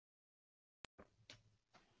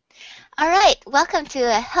All right, welcome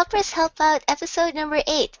to Helpers Help Out episode number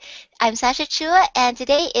 8. I'm Sasha Chua, and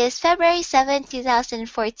today is February 7,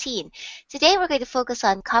 2014. Today we're going to focus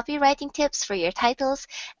on copywriting tips for your titles,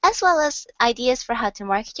 as well as ideas for how to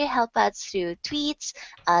market your helpouts through tweets,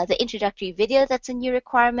 the introductory video that's a new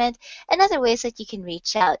requirement, and other ways that you can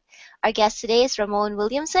reach out. Our guest today is Ramon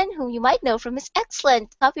Williamson, whom you might know from his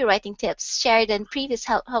excellent copywriting tips shared in previous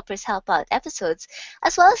Helpers Help Out episodes,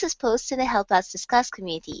 as well as his posts in the Helpouts Discuss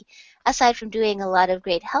community. Aside from doing a lot of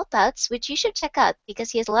great helpouts, which you should check out because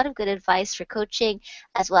he has a lot of good advice for coaching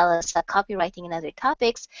as well as copywriting and other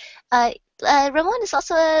topics, Ramon is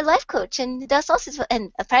also a life coach and does also,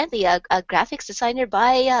 and apparently a graphics designer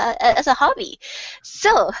as a hobby.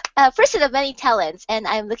 So, person of many talents, and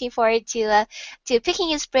I'm looking forward to picking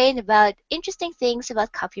his brain about interesting things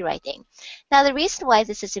about copywriting. Now, the reason why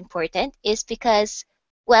this is important is because,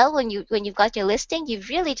 well, when you've got your listing, you've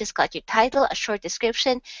really just got your title, a short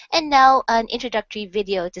description, and now an introductory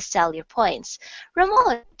video to sell your points.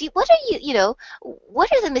 Ramon, what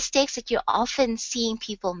are the mistakes that you're often seeing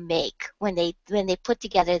people make when they put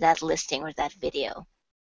together that listing or that video?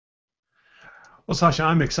 Well, Sasha,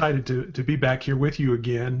 I'm excited to be back here with you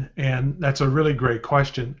again, and that's a really great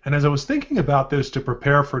question. And as I was thinking about this to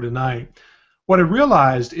prepare for tonight, what I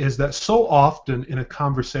realized is that so often in a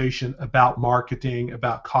conversation about marketing,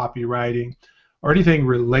 about copywriting, or anything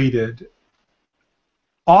related,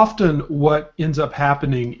 often what ends up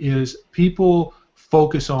happening is people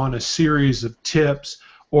focus on a series of tips,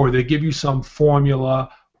 or they give you some formula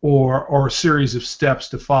or a series of steps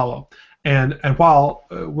to follow. And while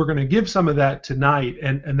we're going to give some of that tonight,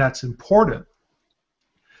 and that's important,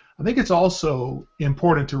 I think it's also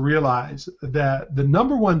important to realize that the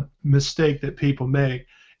number one mistake that people make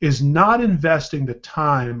is not investing the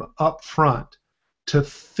time up front to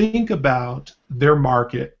think about their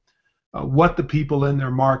market, what the people in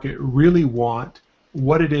their market really want,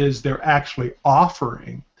 what it is they're actually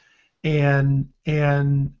offering, and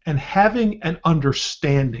having an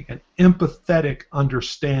understanding, an empathetic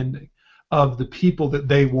understanding of the people that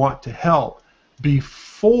they want to help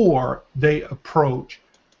before they approach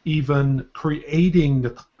even creating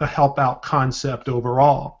the help out concept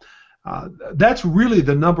overall. That's really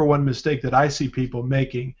the number one mistake that I see people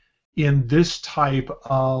making in this type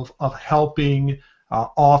of helping,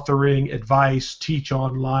 authoring, advice, teach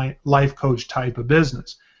online, life coach type of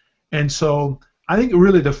business. And so I think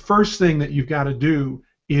really the first thing that you've got to do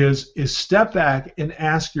is step back and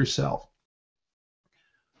ask yourself,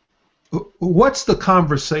 what's the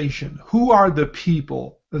conversation? Who are the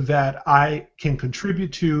people that I can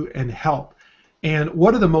contribute to and help? And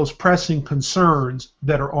what are the most pressing concerns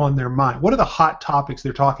that are on their mind? What are the hot topics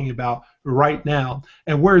they're talking about right now?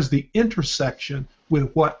 And where is the intersection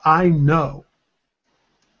with what I know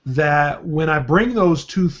that when I bring those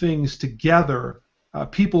two things together,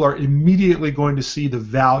 people are immediately going to see the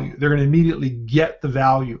value. They're going to immediately get the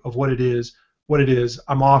value of what it is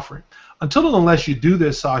I'm offering. Until and unless you do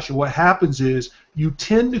this, Sasha, what happens is you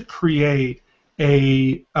tend to create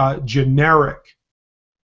a generic,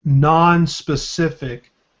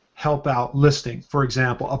 non-specific help out listing, for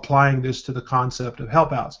example, applying this to the concept of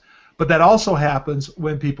help outs. But that also happens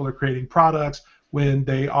when people are creating products, when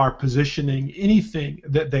they are positioning anything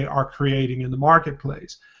that they are creating in the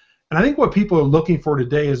marketplace. And I think what people are looking for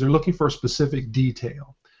today is they're looking for a specific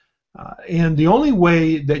detail. And the only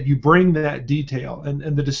way that you bring that detail,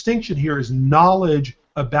 and the distinction here is knowledge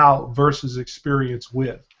about versus experience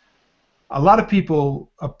with. A lot of people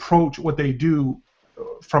approach what they do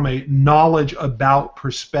from a knowledge about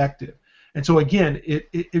perspective. And so again,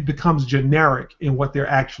 it becomes generic in what they're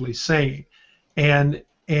actually saying. And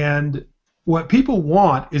what people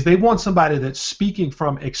want is they want somebody that's speaking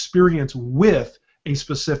from experience with a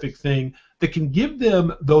specific thing that can give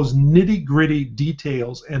them those nitty-gritty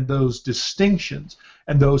details and those distinctions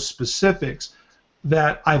and those specifics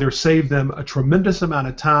that either save them a tremendous amount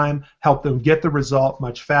of time, help them get the result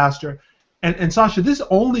much faster. And Sasha, this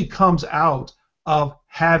only comes out of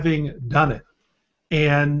having done it.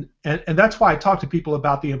 And that's why I talk to people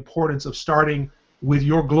about the importance of starting with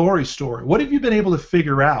your glory story. What have you been able to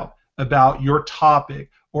figure out about your topic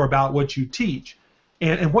or about what you teach?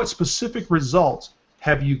 And what specific results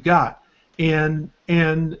have you got? And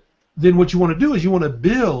then what you want to do is you want to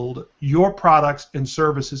build your products and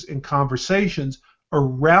services and conversations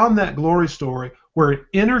around that glory story where it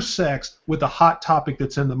intersects with the hot topic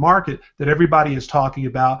that's in the market that everybody is talking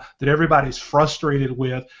about, that everybody's frustrated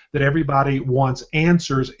with, that everybody wants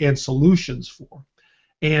answers and solutions for.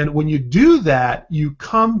 And when you do that, you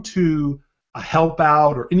come to a help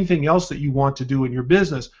out or anything else that you want to do in your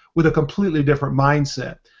business with a completely different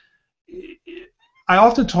mindset. I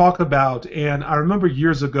often talk about, and I remember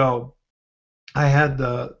years ago, I had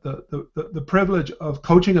the privilege of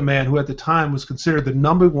coaching a man who at the time was considered the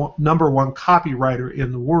number one copywriter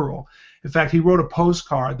in the world. In fact, he wrote a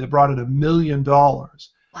postcard that brought in $1 million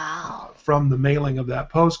Wow. from the mailing of that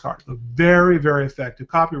postcard. A very, very effective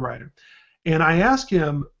copywriter. And I asked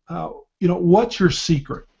him, what's your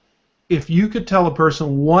secret? If you could tell a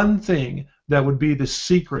person one thing that would be the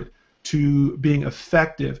secret to being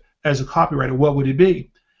effective as a copywriter, what would it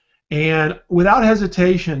be? And without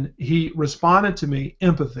hesitation, he responded to me,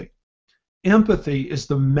 empathy. Empathy is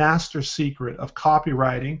the master secret of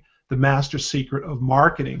copywriting, the master secret of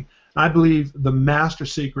marketing. And I believe the master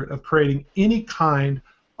secret of creating any kind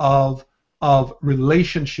of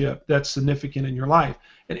relationship that's significant in your life.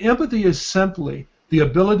 And empathy is simply the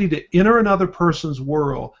ability to enter another person's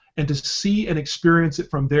world and to see and experience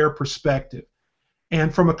it from their perspective.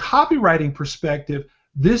 And from a copywriting perspective,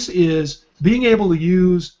 this is being able to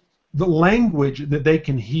use the language that they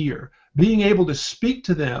can hear, being able to speak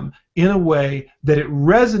to them in a way that it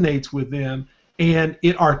resonates with them and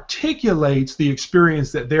it articulates the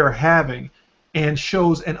experience that they're having and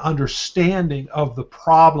shows an understanding of the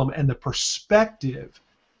problem and the perspective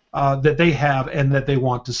that they have and that they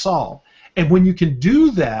want to solve. And when you can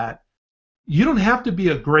do that, you don't have to be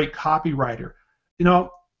a great copywriter.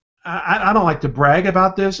 I don't like to brag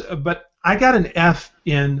about this, but I got an F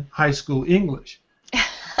in high school English.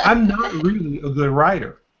 I'm not really a good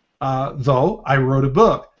writer, though I wrote a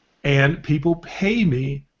book, and people pay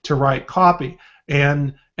me to write copy.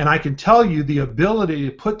 And I can tell you the ability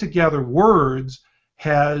to put together words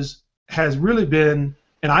has really been,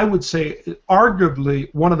 and I would say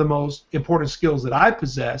arguably, one of the most important skills that I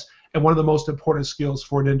possess and one of the most important skills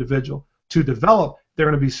for an individual to develop. They're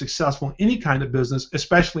going to be successful in any kind of business,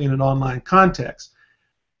 especially in an online context.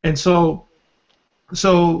 And so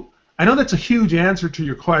I know that's a huge answer to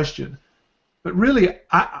your question, but really,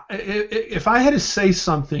 if I had to say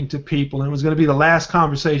something to people and it was going to be the last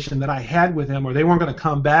conversation that I had with them, or they weren't going to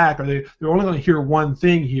come back, or they're only going to hear one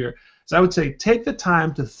thing here, so I would say take the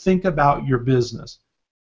time to think about your business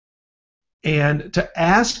and to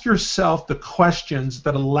ask yourself the questions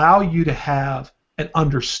that allow you to have an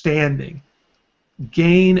understanding,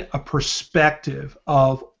 gain a perspective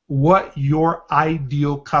of what your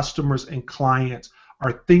ideal customers and clients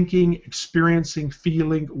are thinking, experiencing,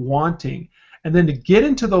 feeling, wanting, and then to get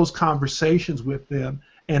into those conversations with them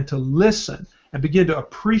and to listen and begin to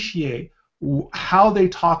appreciate how they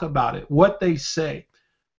talk about it, what they say.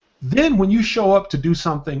 Then when you show up to do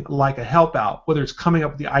something like a help out, whether it's coming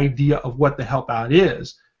up with the idea of what the help out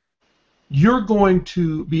is, you're going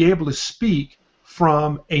to be able to speak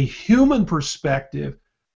from a human perspective,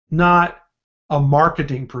 not a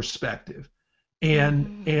marketing perspective.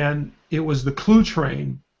 And it was the Clue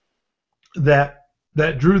Train that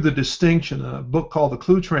drew the distinction. A book called The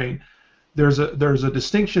Clue Train. There's a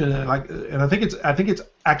distinction in it, and I think it's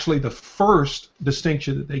actually the first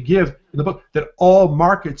distinction that they give in the book, that all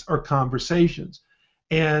markets are conversations,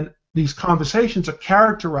 and these conversations are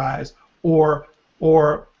characterized or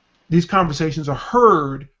these conversations are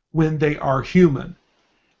heard when they are human,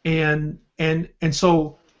 and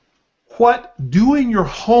so what doing your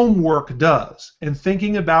homework does and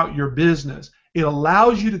thinking about your business, it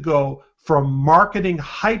allows you to go from marketing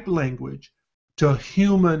hype language to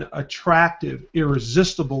human, attractive,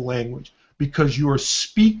 irresistible language, because you are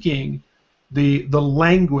speaking the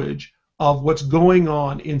language of what's going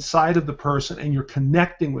on inside of the person, and you're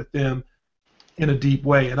connecting with them in a deep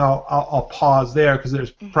way. And I'll pause there because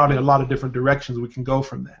there's probably a lot of different directions we can go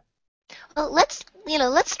from that. Well, let's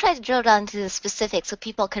try to drill down to the specifics so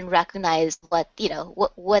people can recognize what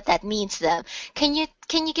that means to them. Can you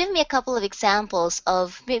give me a couple of examples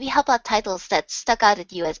of maybe help out titles that stuck out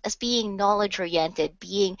at you as being knowledge oriented,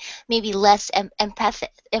 being maybe less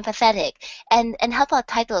empathetic, and help out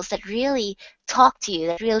titles that really talk to you,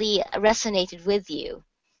 that really resonated with you?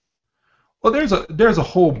 Well, there's a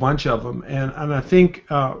whole bunch of them, and I think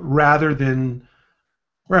rather than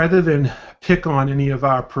pick on any of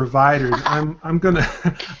our providers, I'm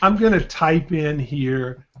gonna type in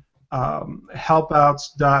here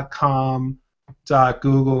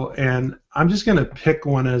helpouts.com.google, and I'm just gonna pick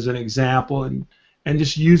one as an example and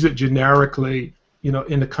just use it generically,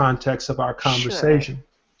 in the context of our conversation.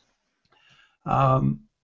 Sure.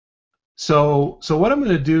 So what I'm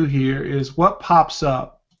gonna do here is what pops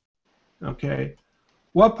up. Okay.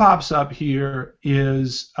 What pops up here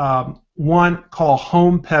is one called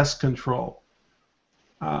Home Pest Control,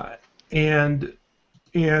 and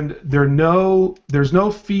there's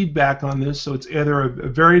no feedback on this, so it's either a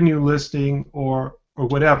very new listing or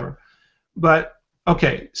whatever. But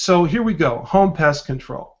Okay, so here we go. Home pest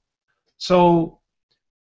control. So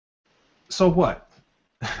so what?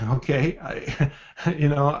 Okay, you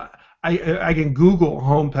know, I can Google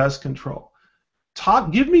home pest control.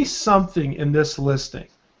 Give me something in this listing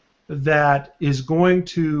that is going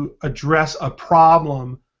to address a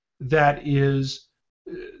problem that is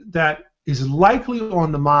that is likely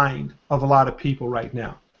on the mind of a lot of people right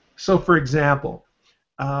now. So, for example,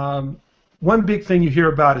 um, one big thing you hear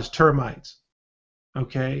about is termites.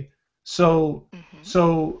 Okay, so Mm-hmm.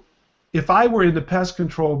 so if I were in the pest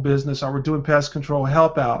control business, or were doing pest control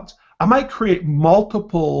help outs, I might create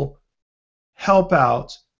multiple help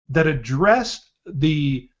outs that address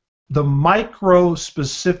the micro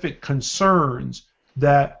specific concerns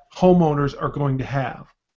that homeowners are going to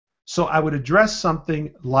have. So I would address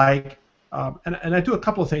something like, and I do a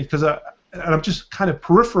couple of things because I'm just kind of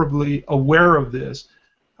peripherally aware of this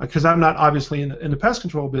because I'm not obviously in the pest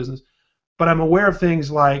control business, but I'm aware of things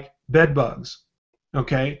like bed bugs.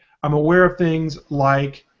 Okay, I'm aware of things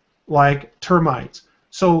like termites.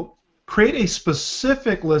 So create a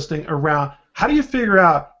specific listing around how do you figure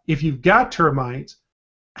out if you've got termites,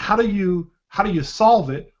 how do you solve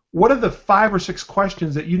it? What are the 5 or 6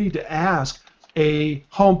 questions that you need to ask a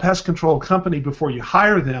home pest control company before you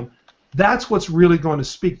hire them? That's what's really going to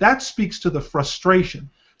speak. That speaks to the frustration.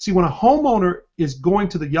 See, when a homeowner is going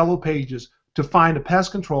to the yellow pages to find a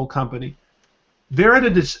pest control company, they're at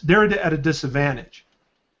a disadvantage.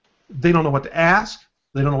 They don't know what to ask.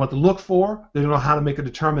 They don't know what to look for. They don't know how to make a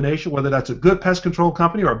determination whether that's a good pest control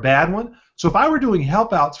company or a bad one. So if I were doing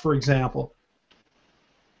help outs, for example,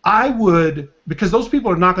 I would, because those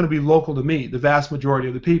people are not going to be local to me, the vast majority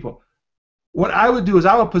of the people. What I would do is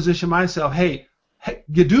I would position myself, hey,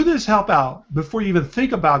 you do this help out before you even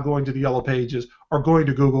think about going to the yellow pages or going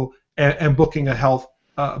to Google and booking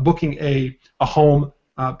a home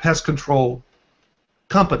pest control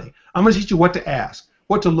company. I'm going to teach you what to ask,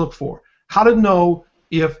 what to look for, how to know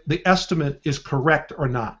if the estimate is correct or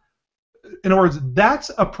not. In other words,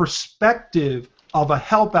 that's a perspective of a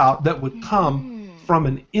help out that would come Mm-hmm. from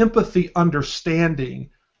an empathy understanding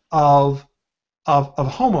of of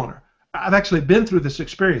homeowner. I've actually been through this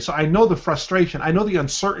experience, so I know the frustration, I know the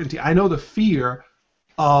uncertainty, I know the fear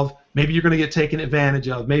of maybe you're going to get taken advantage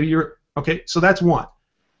of. Maybe you're okay. So that's one.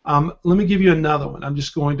 Let me give you another one. I'm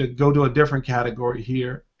just going to go to a different category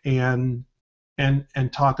here and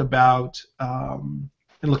talk about and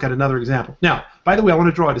look at another example. Now, by the way, I want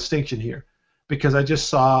to draw a distinction here because I just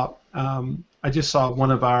saw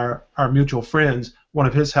one of our mutual friends, one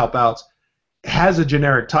of his help outs, has a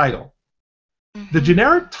generic title. The Mm-hmm.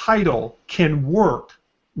 generic title can work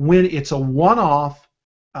when it's a one-off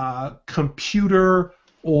computer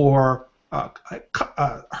or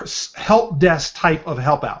help desk type of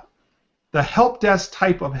help out. The help desk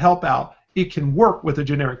type of help out, it can work with a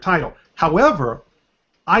generic title. However,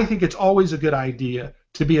 I think it's always a good idea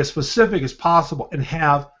to be as specific as possible and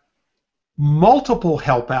have multiple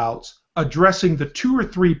help outs addressing the 2 or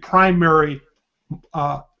 3 primary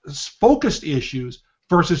uh, focused issues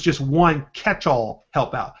versus just one catch-all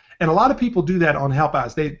help out. And a lot of people do that on help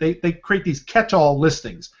outs. They create these catch-all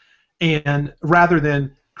listings, and rather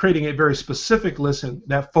than creating a very specific listing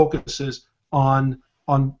that focuses on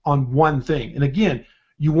one thing. And again,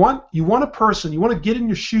 you want to get in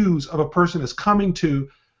your shoes of a person that's coming to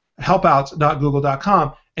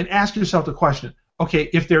helpouts.google.com and ask yourself the question, okay,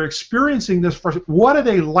 if they're experiencing this first, what are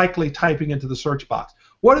they likely typing into the search box?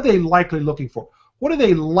 What are they likely looking for? What are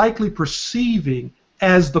they likely perceiving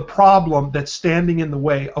as the problem that's standing in the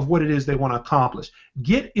way of what it is they want to accomplish?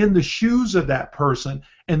 Get in the shoes of that person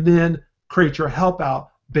and then create your help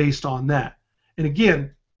out based on that. And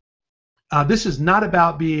again, this is not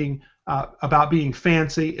about being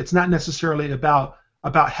fancy. It's not necessarily about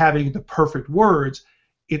having the perfect words.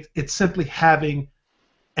 It's simply having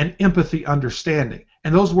an empathy understanding.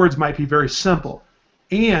 And those words might be very simple.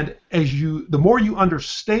 And the more you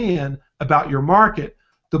understand about your market,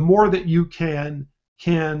 the more that you can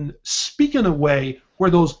speak in a way where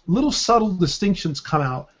those little subtle distinctions come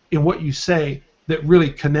out in what you say that really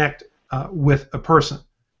connect with a person.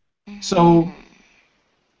 So Mm-hmm.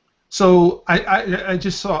 so I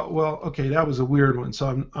just saw, well, okay, that was a weird one, so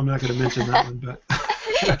I'm not going to mention that one, but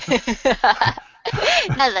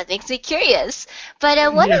Now that makes me curious.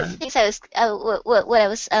 But one of yeah. the things I was, what I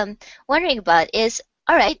was wondering about is,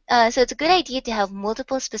 all right, so it's a good idea to have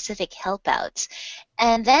multiple specific help outs,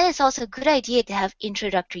 and then it's also a good idea to have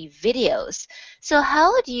introductory videos. So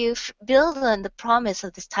how do you build on the promise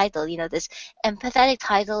of this title? You know, this empathetic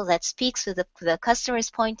title that speaks with the customer's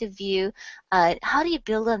point of view. How do you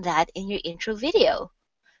build on that in your intro video?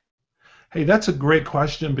 Hey, that's a great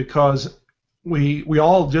question because we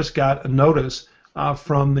all just got a notice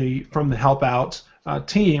from the Helpouts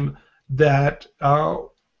team that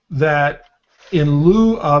that in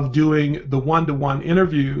lieu of doing the one-to-one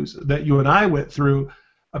interviews that you and I went through,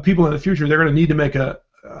 people in the future, they're going to need to make a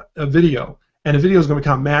video, and a video is going to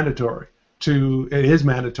become mandatory. It is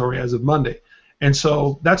mandatory as of Monday. And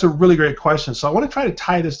so that's a really great question. So I want to try to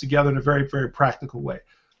tie this together in a very, very practical way.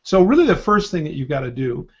 So really the first thing that you've got to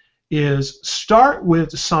do is start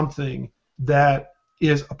with something that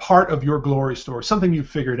is a part of your glory story, something you've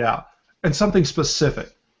figured out, and something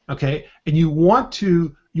specific, okay? And you want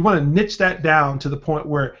to niche that down to the point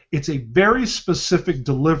where it's a very specific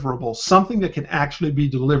deliverable, something that can actually be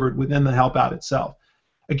delivered within the help out itself.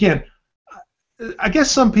 Again, I guess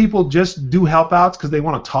some people just do help outs because they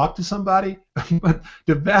want to talk to somebody, but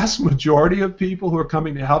the vast majority of people who are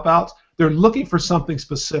coming to help outs, they're looking for something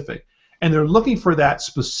specific, and they're looking for that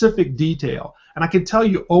specific detail. And I can tell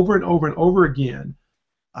you over and over and over again,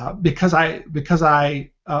 because I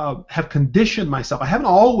have conditioned myself. I haven't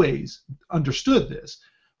always understood this,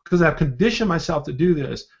 because I've conditioned myself to do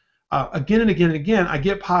this. Again and again and again, I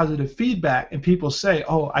get positive feedback, and people say,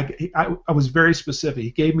 "Oh, I was very specific.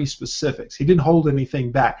 He gave me specifics. He didn't hold anything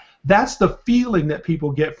back." That's the feeling that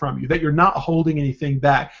people get from you, that you're not holding anything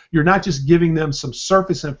back. You're not just giving them some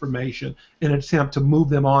surface information in an attempt to move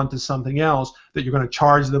them on to something else that you're going to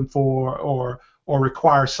charge them for or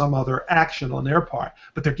require some other action on their part.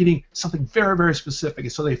 But they're getting something very, very specific,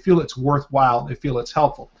 and so they feel it's worthwhile. They feel it's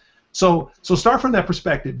helpful. So start from that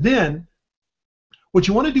perspective. Then what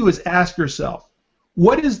you want to do is ask yourself,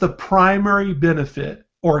 what is the primary benefit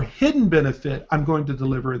or hidden benefit I'm going to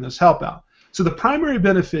deliver in this help out? So the primary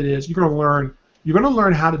benefit is you're going to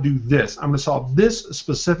learn how to do this. I'm going to solve this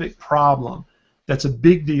specific problem. That's a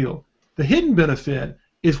big deal. The hidden benefit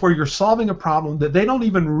is where you're solving a problem that they don't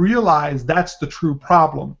even realize that's the true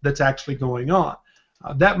problem that's actually going on.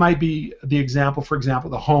 That might be the example, for example,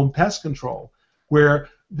 the home pest control, where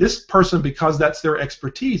this person, because that's their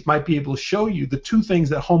expertise, might be able to show you the two things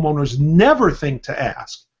that homeowners never think to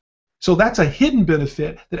ask. So that's a hidden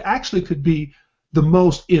benefit that actually could be the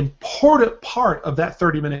most important part of that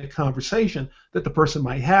 30-minute conversation that the person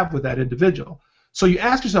might have with that individual. So you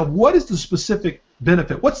ask yourself, what is the specific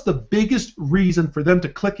benefit? What's the biggest reason for them to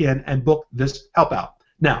click in and book this help out?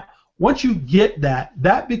 Now, once you get that,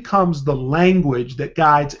 that becomes the language that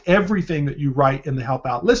guides everything that you write in the help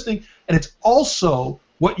out listing, and it's also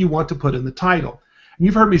what you want to put in the title. And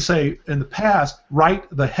you've heard me say in the past, write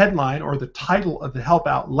the headline or the title of the help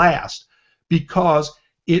out last, because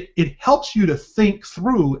it helps you to think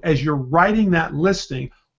through as you're writing that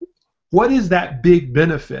listing, what is that big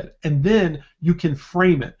benefit? And then you can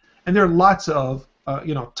frame it. And there are lots of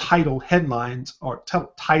title headlines or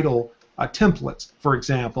title templates. For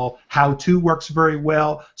example, how to works very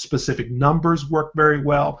well, specific numbers work very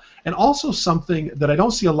well, and also something that I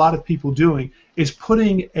don't see a lot of people doing is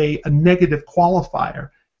putting a negative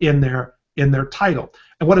qualifier in their title.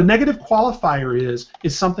 And what a negative qualifier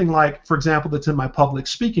is something like, for example, that's in my public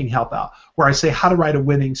speaking help out, where I say how to write a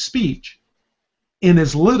winning speech in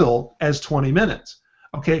as little as 20 minutes.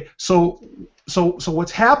 Okay, so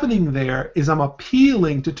what's happening there is I'm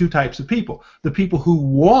appealing to two types of people: the people who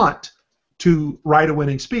want to write a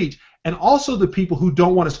winning speech, and also the people who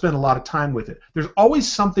don't want to spend a lot of time with it. There's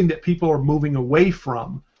always something that people are moving away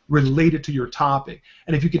from related to your topic.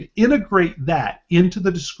 And if you can integrate that into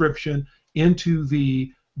the description, into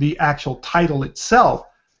the actual title itself,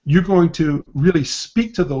 you're going to really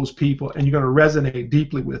speak to those people, and you're going to resonate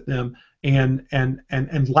deeply with them,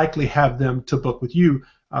 and likely have them to book with you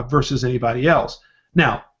versus anybody else.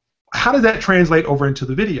 Now, how does that translate over into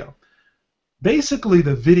the video? Basically,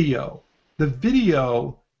 the video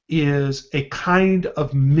is a kind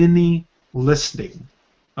of mini listing.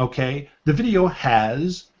 Okay, the video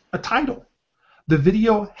has a title. The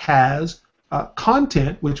video has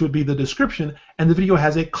content, which would be the description, and the video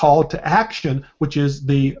has a call to action, which is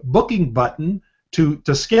the booking button to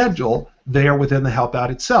schedule there within the help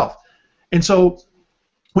out itself. And so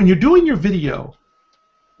when you're doing your video,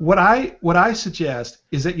 what I suggest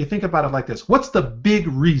is that you think about it like this. What's the big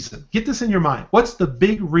reason? Get this in your mind. What's the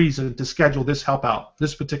big reason to schedule this help out,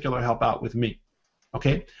 this particular help out with me?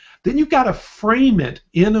 Okay? Then you've got to frame it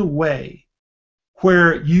in a way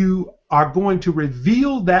where you are going to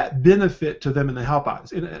reveal that benefit to them in the help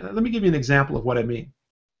out. Let me give you an example of what I mean.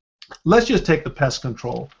 Let's just take the pest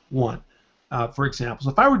control one, for example.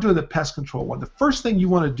 So if I were doing the pest control one, the first thing you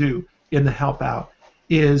want to do in the help out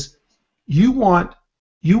is you want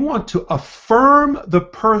to affirm the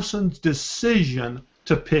person's decision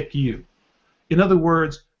to pick you. In other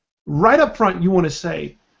words, right up front, you want to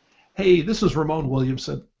say, "Hey, this is Ramon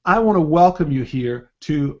Williamson. I want to welcome you here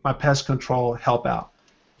to my pest control help out.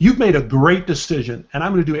 You've made a great decision, and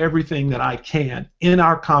I'm going to do everything that I can in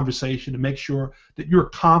our conversation to make sure that you're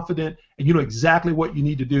confident and you know exactly what you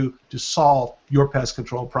need to do to solve your pest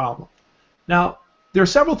control problem. Now, there are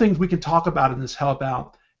several things we can talk about in this help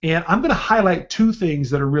out, and I'm going to highlight two things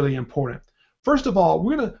that are really important. First of all,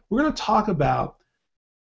 we're going to talk about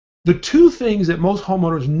the two things that most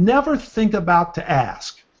homeowners never think about to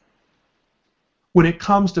ask when it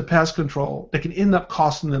comes to pest control that can end up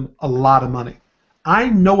costing them a lot of money. I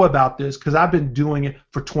know about this because I've been doing it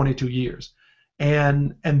for 22 years.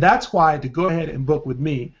 And that's why to go ahead and book with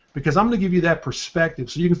me, because I'm going to give you that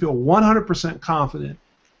perspective so you can feel 100% confident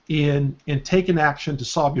in taking action to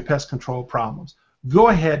solve your pest control problems. Go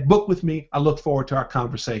ahead, book with me. I look forward to our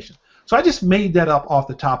conversation. So I just made that up off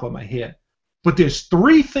the top of my head. But there's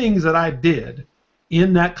three things that I did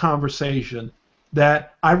in that conversation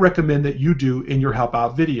that I recommend that you do in your help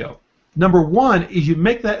out video. Number one is you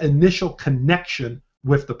make that initial connection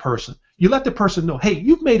with the person. You let the person know, hey,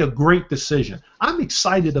 you've made a great decision. I'm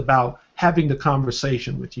excited about having the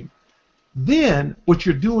conversation with you. Then what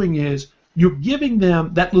you're doing is you're giving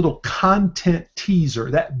them that little content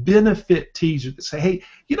teaser, that benefit teaser to say, hey,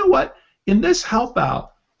 you know what? In this help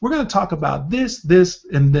out, we're going to talk about this, this,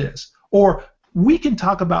 and this. Or we can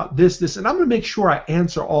talk about this, this, and I'm going to make sure I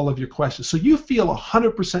answer all of your questions so you feel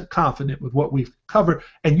 100% confident with what we've covered,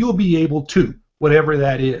 and you'll be able to, whatever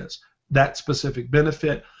that is, that specific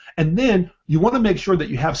benefit. And then you want to make sure that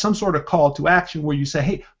you have some sort of call to action where you say,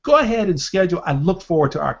 hey, go ahead and schedule. I look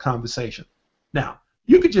forward to our conversation. Now,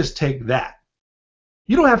 you could just take that.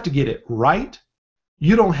 You don't have to get it right.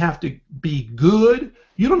 You don't have to be good.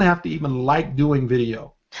 You don't have to even like doing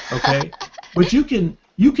video, okay? But you can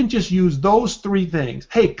just use those three things.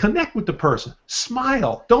 Hey, connect with the person.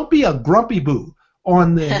 Smile. Don't be a grumpy boo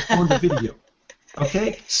on the video.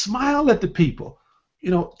 Okay? Smile at the people.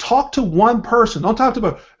 You know, talk to one person. Don't talk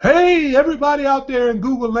to hey, everybody out there in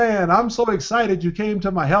Google land, I'm so excited you came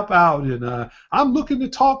to my help out, and I'm looking to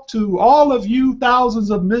talk to all of you thousands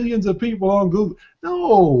of millions of people on Google.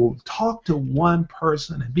 No, talk to one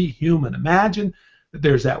person and be human. Imagine that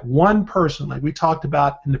there's that one person, like we talked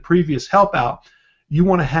about in the previous help out. You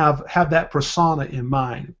want to have that persona in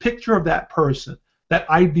mind, a picture of that person, that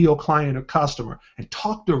ideal client or customer, and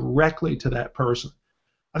talk directly to that person.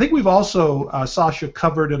 I think we've also, Sasha,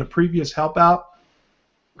 covered in a previous help out,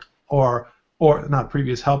 or not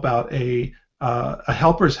previous help out, a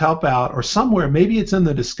helper's help out, or somewhere, maybe it's in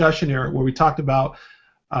the discussion area where we talked about,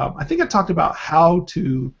 I think I talked about how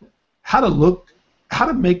to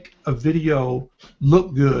make a video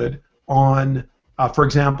look good on, for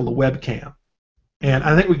example, a webcam. And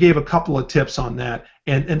I think we gave a couple of tips on that,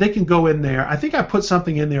 and they can go in there. I think I put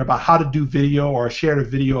something in there about how to do video, or I shared a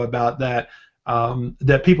video about that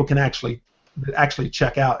that people can actually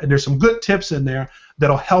check out. And there's some good tips in there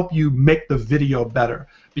that'll help you make the video better,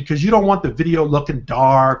 because you don't want the video looking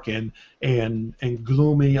dark and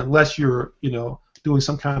gloomy unless you're doing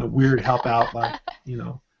some kind of weird help out, like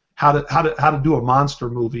how to do a monster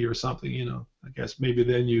movie or something. I guess maybe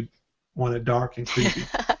then you'd want it dark and creepy.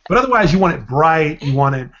 But otherwise, you want it bright. You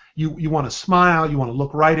want to smile. You want to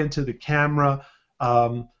look right into the camera.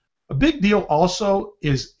 A big deal also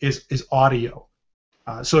is audio.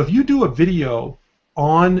 So if you do a video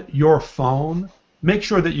on your phone, make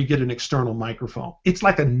sure that you get an external microphone. It's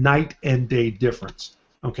like a night and day difference.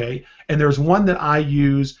 Okay. And there's one that I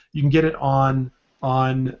use. You can get it on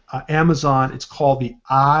Amazon. It's called the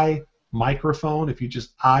iMicrophone. If you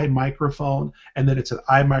just iMicrophone, and then it's an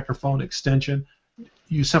iMicrophone extension.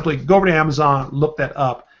 You simply go over to Amazon, look that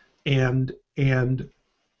up, and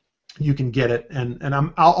you can get it,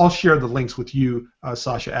 and I'll share the links with you,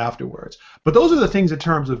 Sasha, afterwards. But those are the things in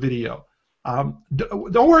terms of video.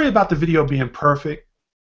 Don't worry about the video being perfect.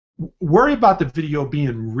 Worry about the video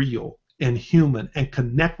being real and human, and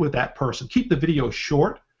connect with that person. Keep the video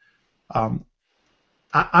short.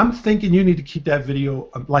 I'm thinking you need to keep that video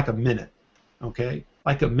like a minute, okay?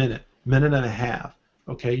 Like a minute and a half,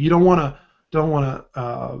 okay? You don't want to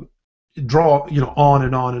draw on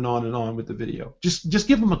and on and on and on with the video. Just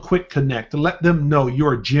give them a quick connect to let them know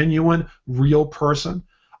you're a genuine, real person.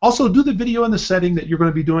 Also, do the video in the setting that you're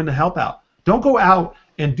going to be doing the help out. Don't go out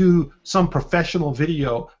and do some professional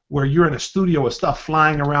video where you're in a studio with stuff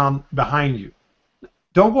flying around behind you.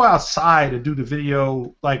 Don't go outside and do the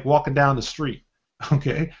video like walking down the street.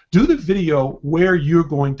 Okay? Do the video where you're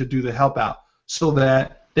going to do the help out, so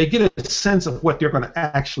that they get a sense of what they're going to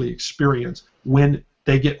actually experience when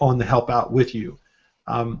they get on the help out with you.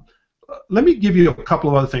 Let me give you a couple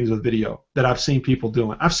of other things with video that I've seen people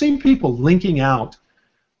doing. I've seen people linking out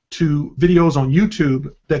to videos on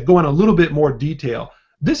YouTube that go in a little bit more detail.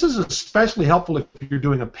 This is especially helpful if you're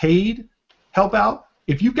doing a paid help out.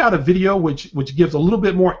 If you've got a video which gives a little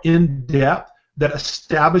bit more in-depth that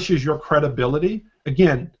establishes your credibility,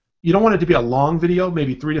 again, you don't want it to be a long video,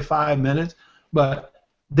 maybe 3 to 5 minutes, but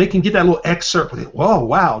they can get that little excerpt with it. Whoa,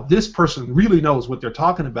 wow, this person really knows what they're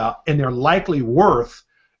talking about, and they're likely worth,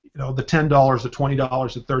 the $10, the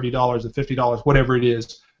 $20, the $30, the $50, whatever it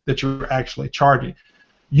is that you're actually charging.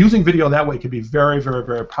 Using video that way can be very, very,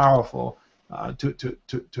 very powerful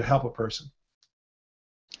to help a person.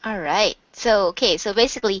 All right. So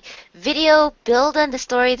basically, video build on the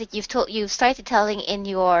story that you've started telling in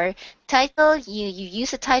your title. You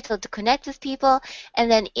use the title to connect with people, and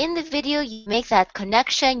then in the video you make that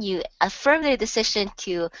connection. You affirm their decision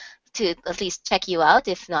to at least check you out,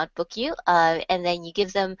 if not book you, and then you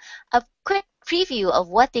give them a quick preview of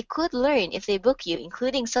what they could learn if they book you,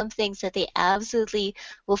 including some things that they absolutely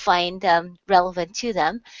will find relevant to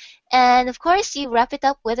them. And of course, you wrap it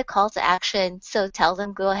up with a call to action, so tell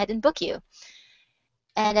them go ahead and book you.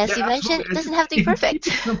 And as you mentioned, it doesn't have to be If you keep perfect.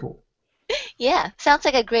 it simple. Yeah, sounds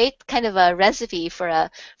like a great kind of a recipe for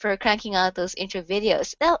cranking out those intro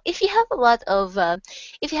videos. Now, if you have a lot of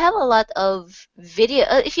if you have a lot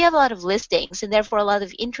of listings and therefore a lot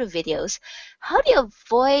of intro videos, how do you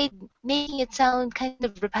avoid making it sound kind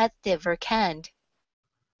of repetitive or canned?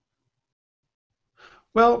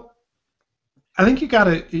 Well, I think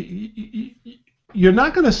you're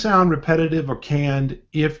not going to sound repetitive or canned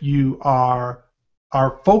if you are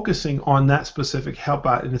focusing on that specific help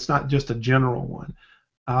out, and it's not just a general one.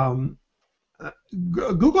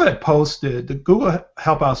 Google had posted, the Google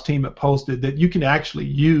Helpouts team had posted that you can actually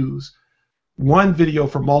use one video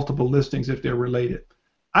for multiple listings if they're related.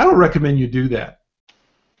 I don't recommend you do that.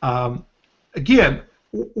 Again,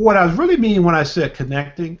 what I was really meaning when I said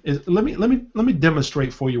connecting is let me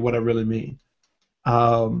demonstrate for you what I really mean.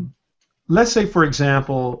 Let's say, for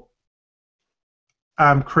example,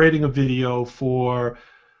 I'm creating a video for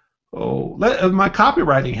my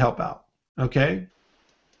copywriting help out. Okay,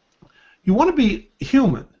 you want to be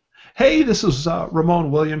human. Hey, this is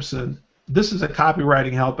Ramon Williamson. This is a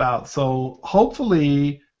copywriting help out. So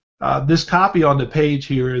hopefully this copy on the page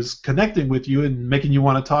here is connecting with you and making you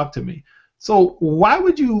want to talk to me. So why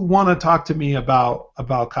would you want to talk to me about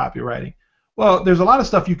copywriting? Well, there's a lot of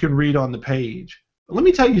stuff you can read on the page. But let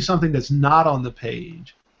me tell you something that's not on the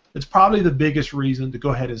page. It's probably the biggest reason to go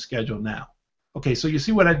ahead and schedule now. Okay, so you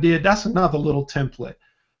see what I did? That's another little template.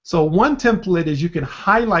 So one template is you can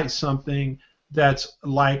highlight something that's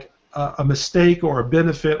like a mistake or a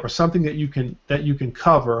benefit or something that you can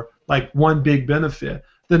cover, like one big benefit.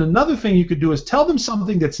 Then another thing you could do is tell them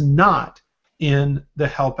something that's not in the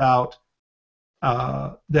help out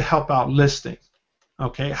listing.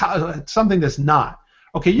 Okay, something that's not.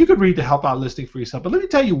 Okay, you could read the help out listing for yourself, but let me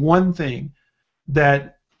tell you one thing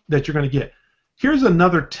that you're going to get. Here's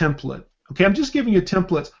another template. Okay, I'm just giving you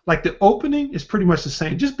templates. Like the opening is pretty much the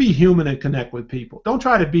same. Just be human and connect with people. Don't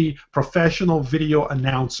try to be professional video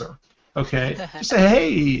announcer. Okay, just say,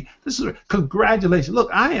 hey, congratulations. Look,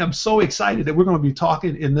 I am so excited that we're going to be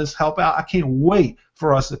talking in this help out. I can't wait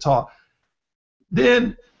for us to talk.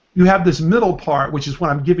 Then you have this middle part, which is what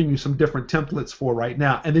I'm giving you some different templates for right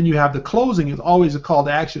now. And then you have the closing is always a call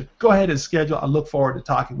to action. Go ahead and schedule. I look forward to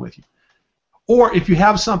talking with you. Or if you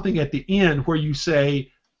have something at the end where you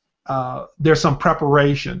say there's some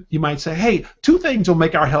preparation, you might say, hey, 2 things will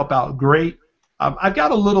make our help out great. I've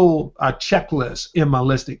got a little checklist in my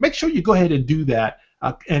listing. Make sure you go ahead and do that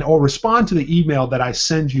or respond to the email that I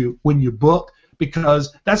send you when you book,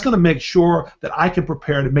 because that's going to make sure that I can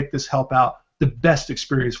prepare to make this help out the best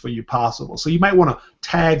experience for you possible. So you might want to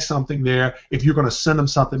tag something there. If you're going to send them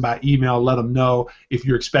something by email, let them know. If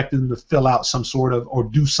you're expecting them to fill out some sort of or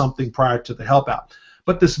do something prior to the help out.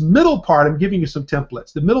 But this middle part, I'm giving you some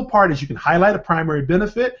templates. The middle part is you can highlight a primary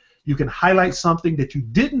benefit. You can highlight something that you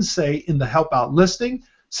didn't say in the help out listing.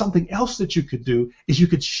 Something else that you could do is you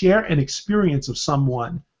could share an experience of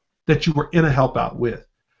someone that you were in a help out with.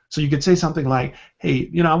 So you could say something like,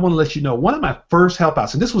 hey, I want to let you know, one of my first help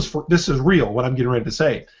outs, and this is real, what I'm getting ready to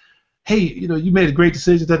say. Hey, you made a great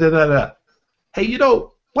decision, da da da da. Hey,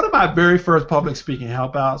 one of my very first public speaking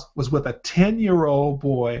help outs was with a 10-year-old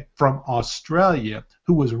boy from Australia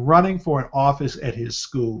who was running for an office at his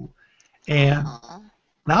school. And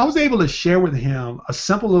I was able to share with him a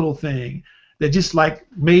simple little thing that just like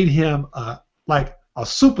made him like a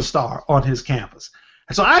superstar on his campus.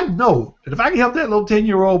 And so I know that if I can help that little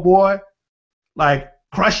 10-year-old boy like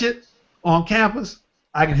crush it on campus,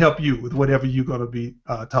 I can help you with whatever you're going to be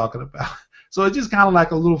talking about. So it's just kind of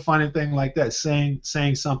like a little funny thing like that,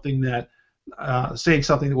 saying something that saying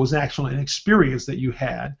something that was actually an experience that you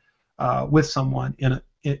had with someone in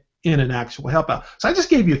an actual help out. So I just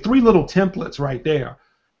gave you 3 little templates right there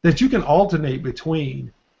that you can alternate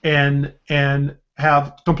between and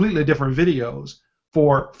have completely different videos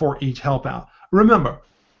for each help out. Remember,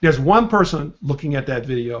 there's one person looking at that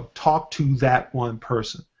video. Talk to that one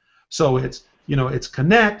person. So it's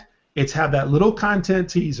connect. It's have that little content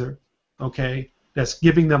teaser, okay, that's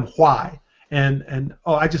giving them why. And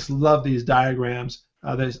oh, I just love these diagrams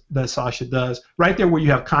that Sasha does. Right there where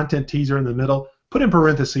you have content teaser in the middle, put in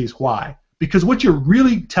parentheses why. Because what you're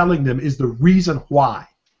really telling them is the reason why,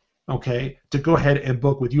 okay, to go ahead and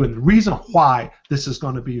book with you, and the reason why this is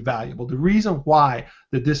going to be valuable, the reason why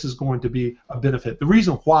that this is going to be a benefit, the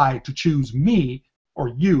reason why to choose me or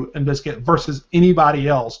you and just get versus anybody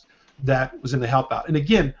else that was in the help out. And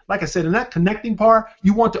again, like I said, in that connecting part,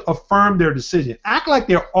 you want to affirm their decision. Act like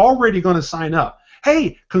they're already going to sign up.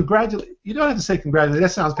 Hey, congratulate. You don't have to say congratulate. That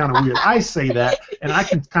sounds kind of weird. I say that, and I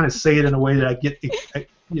can kind of say it in a way that I get,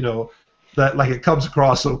 that like it comes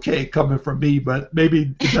across okay coming from me, but maybe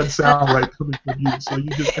it doesn't sound right coming from you. So you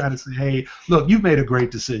just kind of say, hey, look, you've made a great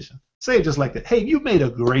decision. Say it just like that. Hey, you've made a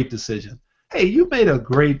great decision. Hey, you made a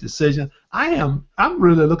great decision. I'm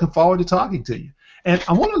really looking forward to talking to you. And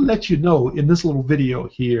I want to let you know in this little video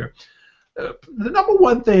here, the number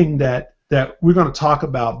one thing that we're going to talk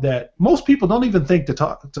about that most people don't even think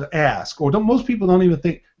to ask, or most people don't even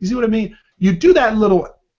think. You see what I mean? You do that little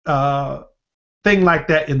thing like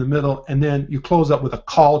that in the middle, and then you close up with a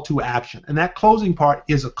call to action. And that closing part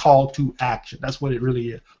is a call to action. That's what it really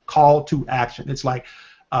is. Call to action. It's like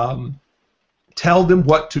tell them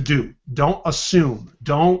what to do. Don't assume.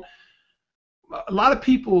 Don't. A lot of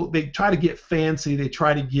people, they try to get fancy, they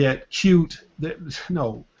try to get cute.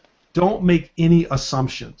 No, don't make any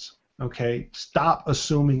assumptions, okay? Stop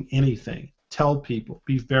assuming anything. Tell people.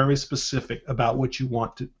 Be very specific about what you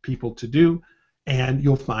want people to do, and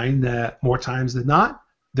you'll find that more times than not,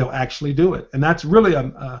 they'll actually do it. And that's really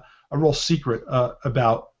a real secret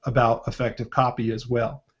about effective copy as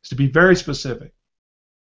well, is to be very specific.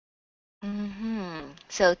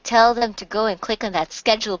 So tell them to go and click on that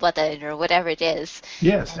schedule button or whatever it is.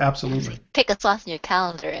 Yes, And absolutely. pick a slot in your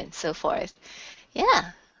calendar and so forth.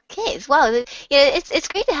 Yeah. Okay. Wow. It's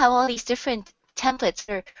great to have all these different templates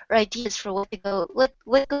or ideas for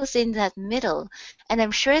what goes in that middle. And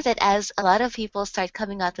I'm sure that as a lot of people start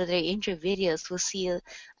coming out with their intro videos, we'll see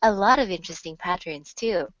a lot of interesting patterns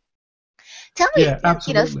too. Tell me, Yeah,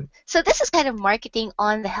 absolutely. so this is kind of marketing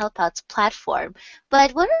on the Helpouts platform,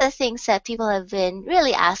 but one of the things that people have been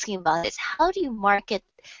really asking about is how do you market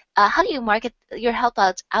your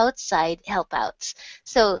Helpouts outside Helpouts?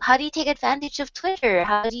 So how do you take advantage of Twitter?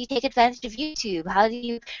 How do you take advantage of YouTube? How do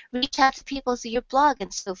you reach out to people through your blog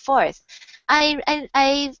and so forth? I've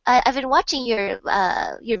been watching your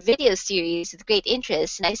video series with great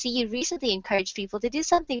interest, and I see you recently encouraged people to do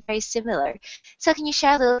something very similar. So can you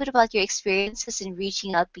share a little bit about your experiences in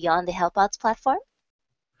reaching out beyond the Helpouts platform?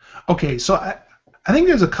 Okay, so I think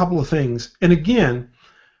there's a couple of things. And again,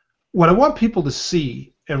 what I want people to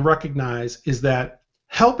see and recognize is that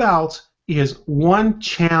Helpouts is one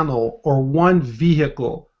channel or one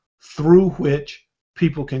vehicle through which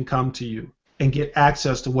people can come to you and get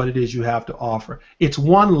access to what it is you have to offer. It's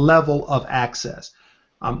one level of access.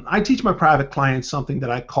 I teach my private clients something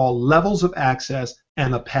that I call levels of access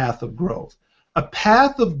and a path of growth. A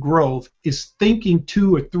path of growth is thinking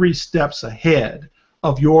 2 or 3 steps ahead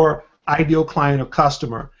of your ideal client or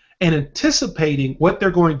customer and anticipating what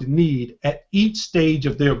they're going to need at each stage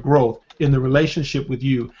of their growth in the relationship with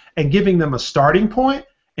you, and giving them a starting point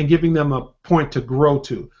and giving them a point to grow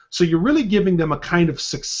to. So you're really giving them a kind of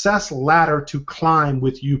success ladder to climb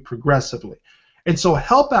with you progressively. And so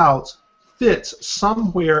Helpouts fits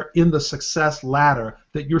somewhere in the success ladder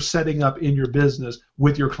that you're setting up in your business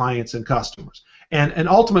with your clients and customers. And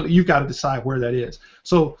ultimately, you've got to decide where that is.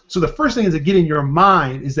 So the first thing is to get in your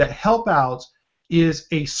mind is that Helpouts is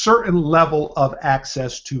a certain level of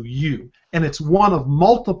access to you, and it's one of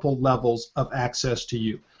multiple levels of access to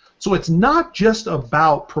you. So it's not just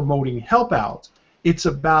about promoting Helpouts. It's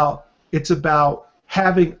about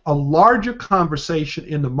having a larger conversation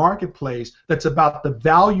in the marketplace that's about the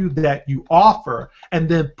value that you offer, and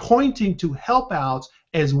then pointing to Helpouts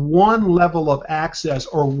as one level of access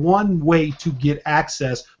or one way to get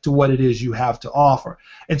access to what it is you have to offer.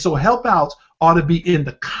 And so Helpouts ought to be in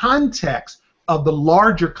the context of the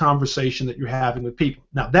larger conversation that you're having with people.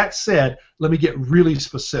 Now, that said, let me get really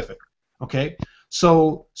specific, okay?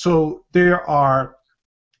 So I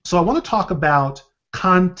want to talk about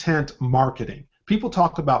content marketing. People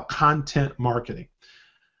talk about content marketing.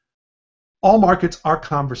 All markets are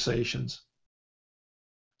conversations.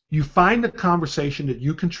 You find a conversation that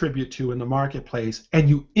you contribute to in the marketplace, and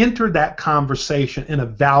you enter that conversation in a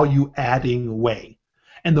value-adding way.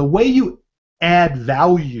 And the way you add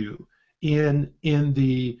value in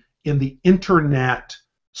the internet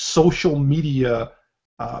social media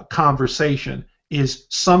conversation is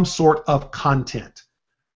some sort of content.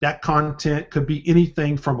 That content could be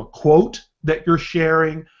anything from a quote that you're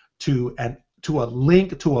sharing to a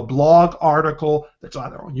link to a blog article that's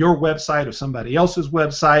either on your website or somebody else's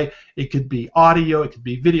website. It could be audio, it could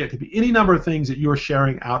be video, it could be any number of things that you're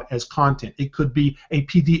sharing out as content. It could be a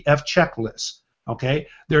PDF checklist. Okay,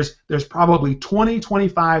 there's probably 20,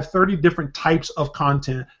 25, 30 different types of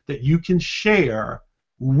content that you can share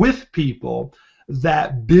with people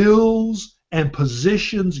that builds and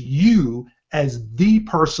positions you as the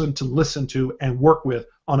person to listen to and work with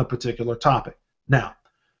on a particular topic. Now,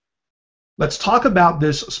 let's talk about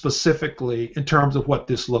this specifically in terms of what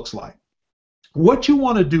this looks like. What you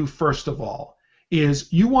want to do first of all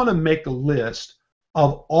is you want to make a list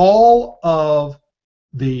of all of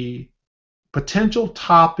the potential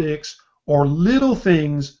topics or little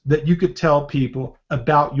things that you could tell people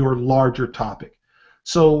about your larger topic.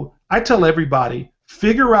 So I tell everybody,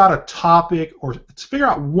 figure out a topic or figure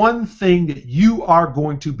out one thing that you are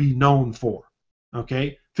going to be known for.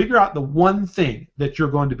 Okay? Figure out the one thing that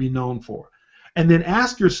you're going to be known for. And then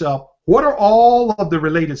ask yourself, what are all of the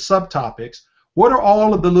related subtopics? What are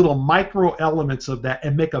all of the little micro elements of that?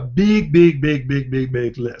 And make a big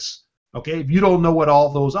list. Okay, if you don't know what all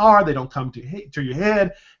those are, they don't come to your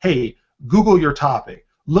head, hey, Google your topic.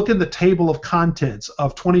 Look in the table of contents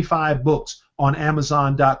of 25 books on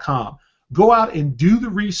Amazon.com. Go out and do the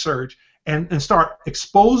research and start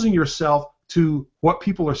exposing yourself to what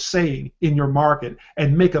people are saying in your market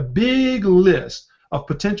and make a big list of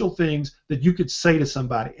potential things that you could say to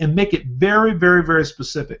somebody and make it very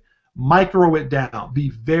specific. Micro it down. Be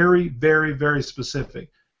very specific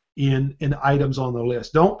in items on the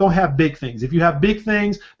list. Don't have big things. If you have big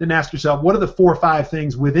things, then ask yourself, what are the 4 or 5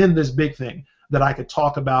 things within this big thing that I could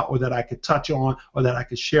talk about or that I could touch on or that I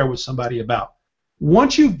could share with somebody about?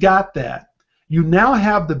 Once you've got that, you now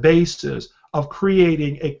have the basis of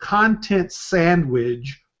creating a content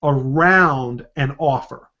sandwich around an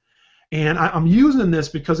offer. And I'm using this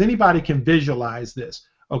because anybody can visualize this.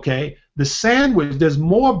 Okay, the sandwich, there's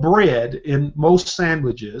more bread in most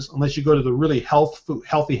sandwiches, unless you go to the really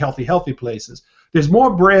healthy places. There's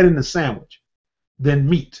more bread in the sandwich than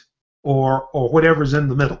meat or whatever's in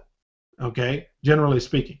the middle. Okay, generally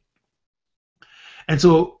speaking. And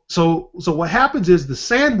so what happens is the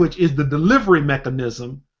sandwich is the delivery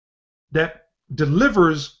mechanism that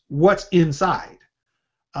delivers what's inside.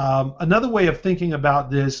 Another way of thinking about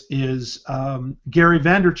this is Gary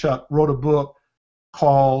Vaynerchuk wrote a book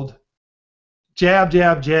called Jab,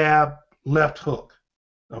 Jab, Jab, Left Hook.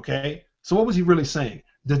 Okay? So what was he really saying?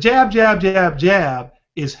 The jab, jab, jab, jab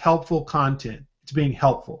is helpful content. It's being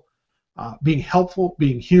helpful. Being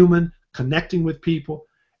human, connecting with people.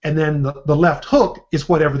 And then the left hook is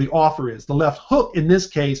whatever the offer is. The left hook in this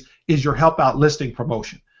case is your help out listing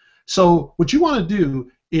promotion. So what you want to do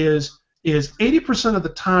is 80% of the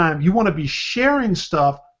time you want to be sharing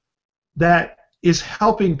stuff that is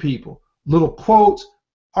helping people. Little quotes,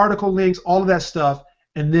 article links, all of that stuff,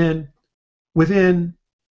 and then within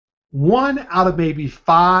 1 out of maybe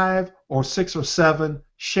 5 or 6 or 7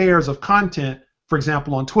 shares of content, for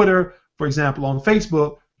example on Twitter, for example on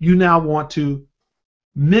Facebook, you now want to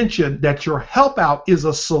mention that your help out is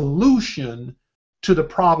a solution to the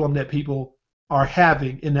problem that people are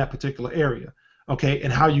having in that particular area, okay,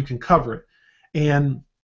 and how you can cover it. And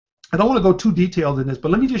I don't want to go too detailed in this,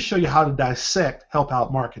 but let me just show you how to dissect help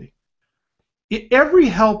out marketing. Every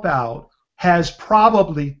help out has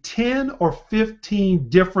probably 10 or 15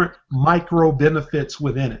 different micro benefits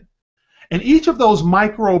within it. And each of those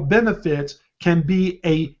micro benefits can be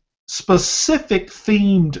a specific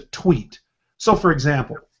themed tweet. So for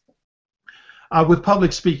example, with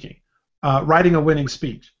public speaking, writing a winning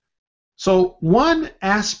speech. So one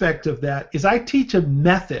aspect of that is I teach a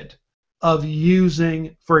method of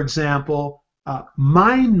using, for example,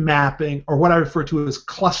 mind mapping, or what I refer to as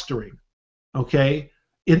clustering, okay,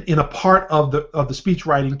 in a part of the speech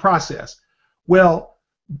writing process. Well,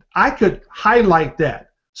 I could highlight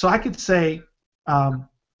that. So I could say, how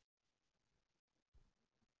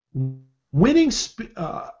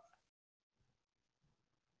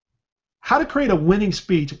to create a winning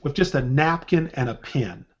speech with just a napkin and a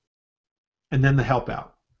pen, and then the help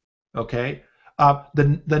out, okay?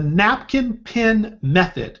 The napkin pen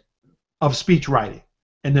method of speech writing,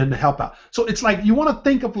 and then the help out. So it's like you want to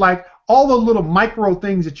think of like all the little micro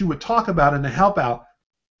things that you would talk about in the help out,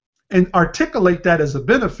 and articulate that as a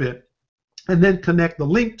benefit, and then connect the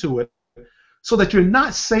link to it so that you're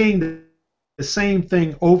not saying the same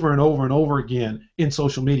thing over and over and over again in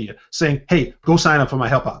social media, saying, hey, go sign up for my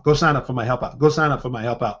help out, go sign up for my help out, go sign up for my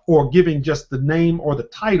help out, or giving just the name or the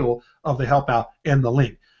title of the help out and the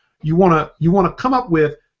link. You want to come up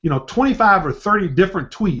with 25 or 30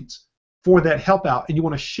 different tweets for that help out, and you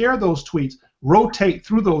want to share those tweets, rotate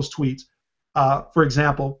through those tweets, for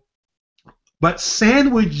example, but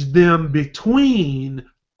sandwich them between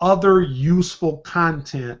other useful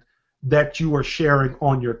content that you are sharing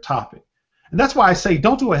on your topic. And that's why I say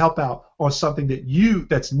don't do a help out on something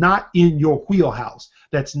that's not in your wheelhouse,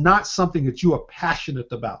 that's not something that you are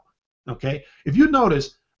passionate about. Okay? If you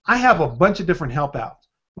notice, I have a bunch of different help outs.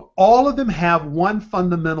 All of them have one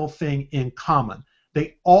fundamental thing in common.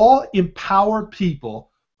 They all empower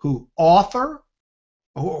people who author,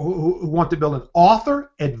 who want to build an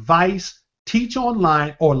author, advice, teach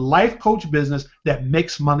online, or life coach business that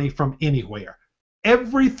makes money from anywhere.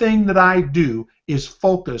 Everything that I do is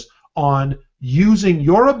focused on using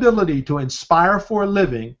your ability to inspire for a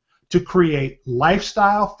living to create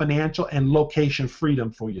lifestyle, financial, and location freedom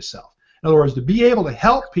for yourself. In other words, to be able to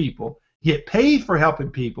help people, get paid for helping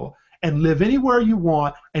people, and live anywhere you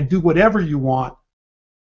want and do whatever you want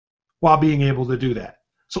while being able to do that.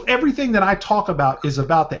 So everything that I talk about is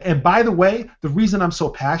about that. And by the way, the reason I'm so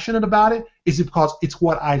passionate about it is because it's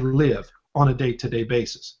what I live on a day-to-day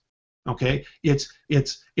basis. Okay, it's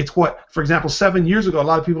what, for example, 7 years ago, a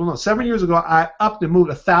lot of people don't know. 7 years ago, I upped and moved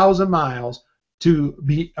 1,000 miles to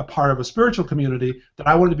be a part of a spiritual community that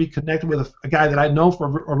I wanted to be connected with, a guy that I'd known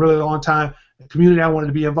for a really long time, a community I wanted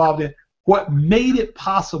to be involved in. What made it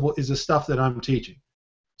possible is the stuff that I'm teaching.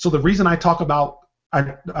 So the reason I talk about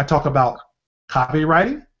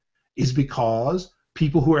copywriting is because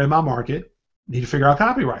people who are in my market need to figure out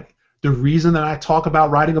copywriting. The reason that I talk about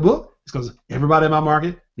writing a book is because everybody in my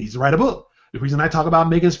market needs to write a book. The reason I talk about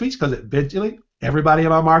making a speech is because eventually everybody in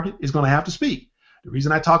my market is going to have to speak. The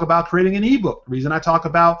reason I talk about creating an ebook, the reason I talk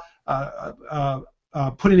about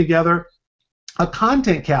putting together a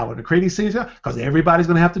content calendar, creating series, because everybody's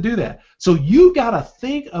going to have to do that. So you got to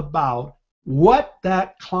think about what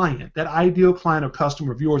that client, that ideal client or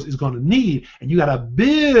customer of yours is going to need, and you got to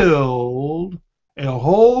build a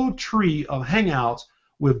whole tree of hangouts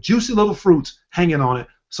with juicy little fruits hanging on it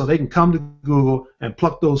so they can come to Google and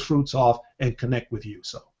pluck those fruits off and connect with you.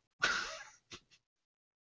 So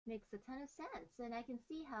makes a ton of sense, and I can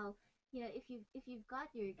see how, if you've got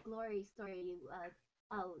your glory story,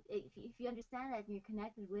 if you understand that and you're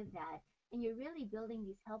connected with that, and you're really building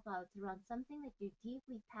these help outs around something that you're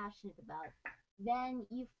deeply passionate about, then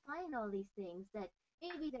you find all these things that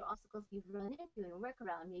maybe they're obstacles you've run into and work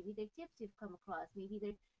around, maybe they're tips you've come across, maybe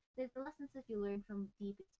there's the lessons that you learn from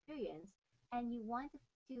deep experience, and you want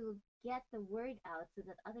to get the word out so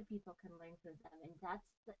that other people can learn from them, and that's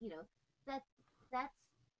what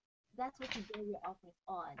you build your offers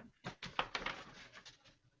on.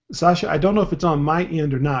 Sasha, I don't know if it's on my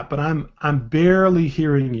end or not, but I'm barely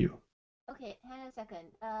hearing you. Okay, hang on a second.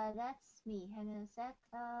 That's me. Hang on a sec.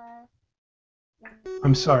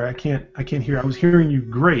 I'm sorry, I can't hear. I was hearing you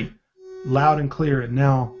great, loud and clear, and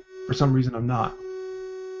now for some reason I'm not.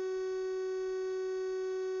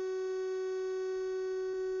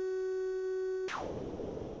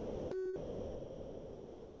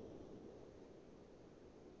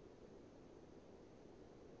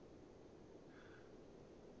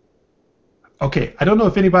 Okay, I don't know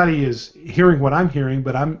if anybody is hearing what I'm hearing,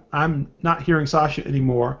 but I'm not hearing Sasha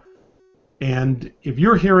anymore. And if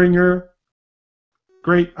you're hearing her,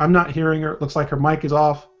 great. I'm not hearing her. It looks like her mic is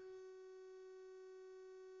off.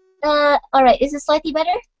 All right. Is it slightly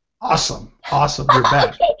better? Awesome. You're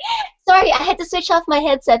back. Okay. Sorry, I had to switch off my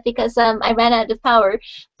headset because I ran out of power,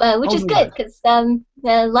 which is good because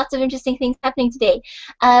lots of interesting things happening today.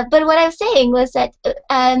 But what I was saying was that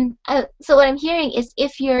so what I'm hearing is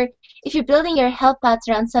if you're building your help outs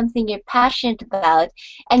around something you're passionate about,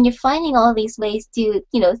 and you're finding all these ways to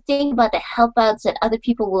think about the help outs that other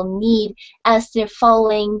people will need as they're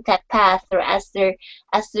following that path, or as they're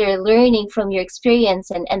learning from your experience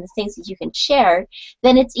and the things that you can share,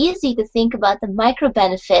 then it's easy to think about the micro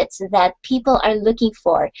benefits that people are looking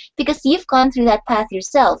for, because you've gone through that path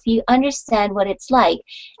yourself. You understand what it's like,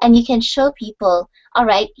 and you can show people, all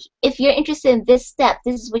right, if you're interested in this step,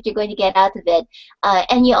 this is what you're going to get out of it.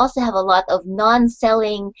 And you also have a lot of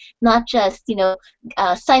non-selling, not just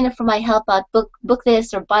sign up for my help out, book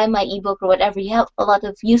this, or buy my ebook, or whatever. You have a lot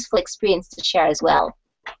of useful experience to share as well.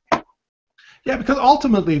 Yeah, because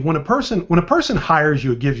ultimately, when a person hires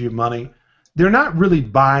you or gives you money, they're not really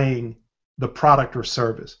buying the product or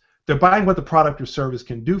service. They're buying what the product or service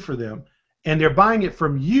can do for them, and they're buying it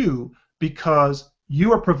from you because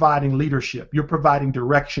you are providing leadership. You're providing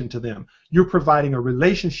direction to them. You're providing a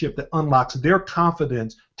relationship that unlocks their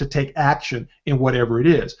confidence to take action in whatever it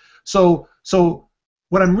is. So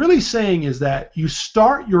what I'm really saying is that you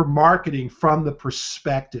start your marketing from the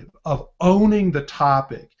perspective of owning the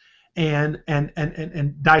topic and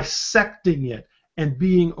dissecting it and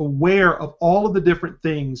being aware of all of the different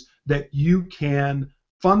things that you can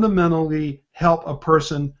fundamentally help a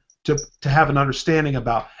person to have an understanding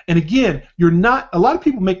about. And again, a lot of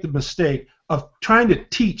people make the mistake of trying to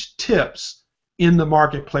teach tips in the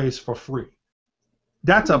marketplace for free.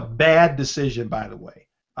 That's a bad decision, by the way.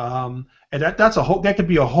 And that could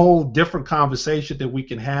be a whole different conversation that we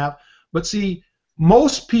can have. But see,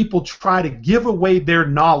 most people try to give away their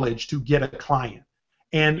knowledge to get a client.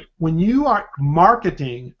 And when you are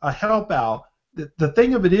marketing a help out, the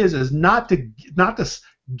thing of it is not to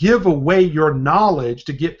give away your knowledge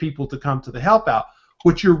to get people to come to the help out.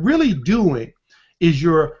 What you're really doing is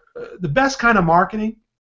the best kind of marketing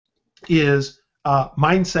is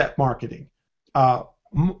mindset marketing.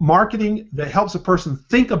 Marketing that helps a person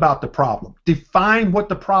think about the problem, define what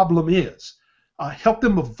the problem is, help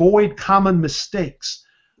them avoid common mistakes.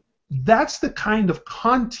 That's the kind of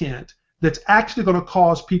content that's actually going to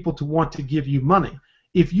cause people to want to give you money.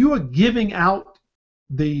 If you are giving out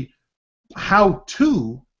the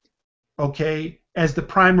how-to, okay, as the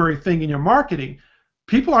primary thing in your marketing,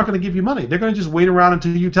 people aren't going to give you money. They're going to just wait around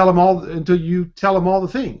until you tell them all the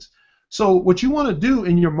things. So what you want to do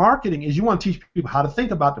in your marketing is you want to teach people how to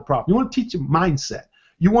think about the problem. You want to teach them mindset.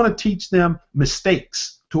 You want to teach them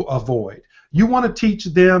mistakes to avoid. You want to teach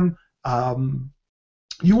them.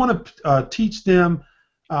 You want to teach them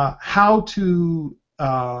how to.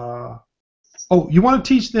 You want to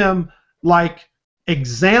teach them like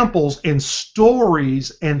examples and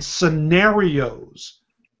stories and scenarios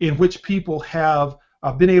in which people have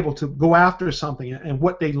been able to go after something and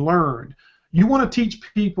what they learned. You want to teach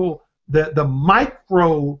people the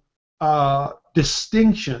micro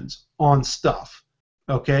distinctions on stuff,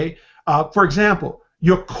 okay? For example,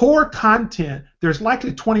 your core content, there's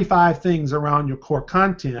likely 25 things around your core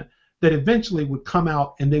content that eventually would come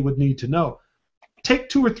out and they would need to know. Take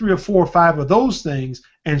 2 or 3 or 4 or 5 of those things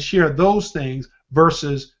and share those things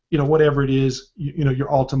versus whatever it is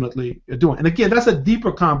you're ultimately doing. And again, that's a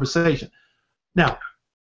deeper conversation. Now,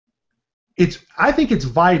 I think it's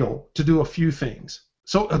vital to do a few things.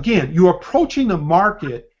 So again, you're approaching the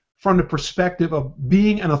market from the perspective of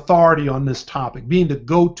being an authority on this topic, being the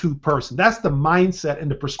go-to person. That's the mindset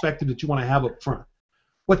and the perspective that you want to have up front.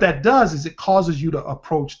 What that does is it causes you to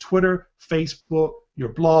approach Twitter, Facebook, your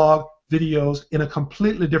blog, videos in a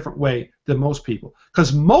completely different way than most people.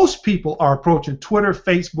 Because most people are approaching Twitter,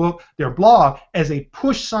 Facebook, their blog as they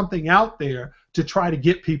push something out there to try to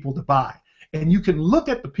get people to buy. And you can look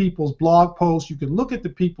at the people's blog posts, you can look at the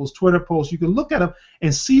people's Twitter posts, you can look at them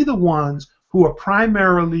and see the ones who are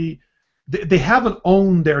primarily, they haven't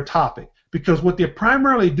owned their topic, because what they're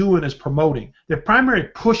primarily doing is promoting. They're primarily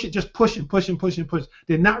pushing.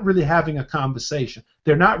 They're not really having a conversation.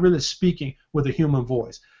 They're not really speaking with a human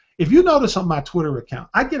voice. If you notice on my Twitter account,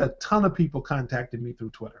 I get a ton of people contacting me through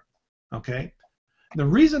Twitter, okay? The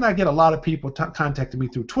reason I get a lot of people contacting me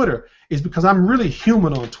through Twitter is because I'm really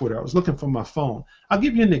human on Twitter. I was looking for my phone. I'll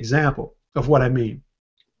give you an example of what I mean.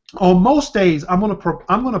 On most days, I'm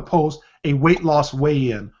gonna post a weight loss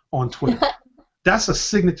weigh-in on Twitter. That's a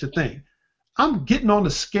signature thing. I'm getting on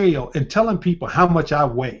the scale and telling people how much I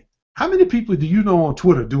weigh. How many people do you know on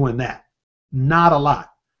Twitter doing that? Not a lot.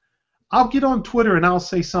 I'll get on Twitter and I'll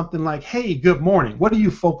say something like, hey, good morning. What are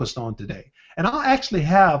you focused on today? And I'll actually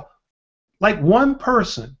have like one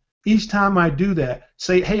person each time I do that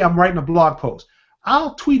say, hey, I'm writing a blog post.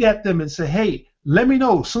 I'll tweet at them and say, hey, let me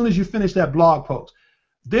know as soon as you finish that blog post.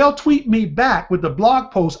 They'll tweet me back with the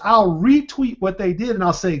blog post. I'll retweet what they did and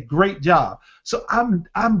I'll say, great job. So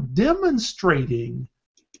I'm demonstrating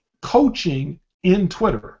coaching in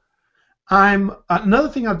Twitter. Another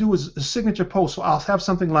thing I'll do is a signature post. So I'll have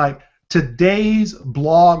something like today's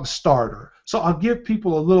blog starter. So I'll give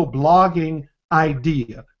people a little blogging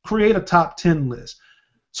idea, create a top 10 list.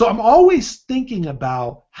 So I'm always thinking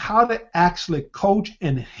about how to actually coach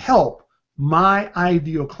and help my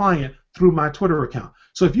ideal client through my Twitter account.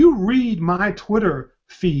 So if you read my Twitter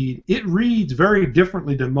feed, it reads very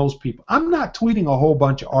differently than most people. I'm not tweeting a whole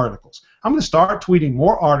bunch of articles. I'm going to start tweeting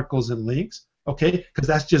more articles and links, okay, because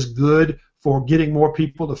that's just good for getting more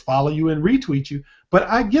people to follow you and retweet you. But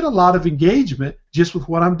I get a lot of engagement just with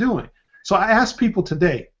what I'm doing. So I asked people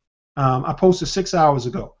today, I posted 6 hours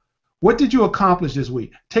ago, What did you accomplish this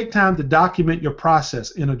week? Take time to document your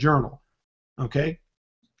process in a journal. Okay.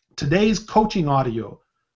 Today's coaching audio.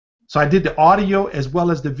 So I did the audio as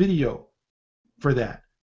well as the video for that.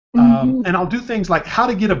 And I'll do things like how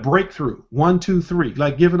to get a breakthrough, 1, 2, 3,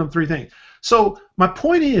 like giving them 3 things. So my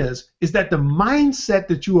point is that the mindset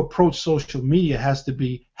that you approach social media has to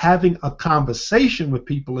be having a conversation with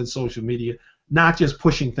people in social media, not just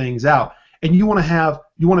pushing things out. And you want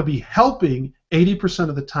to be helping 80%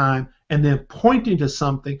 of the time and then pointing to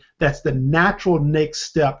something that's the natural next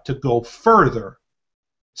step to go further.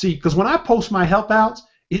 See, because when I post my help outs,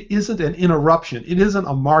 it isn't an interruption. It isn't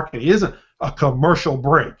a market. It isn't a commercial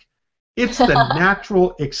break. It's the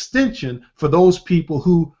natural extension for those people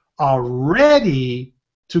who are ready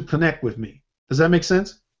to connect with me. Does that make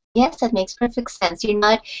sense? Yes, that makes perfect sense. You're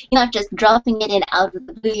not just dropping it in out of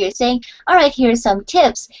the blue. You're saying, all right, here's some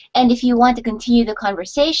tips, and if you want to continue the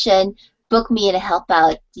conversation, book me in a help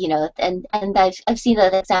out. And I've seen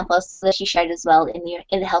that examples that you shared as well in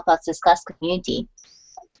the Helpouts Discuss community.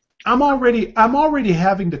 I'm already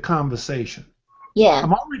having the conversation. Yeah.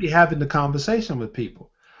 I'm already having the conversation with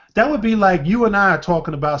people. That would be like you and I are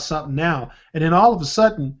talking about something now, and then all of a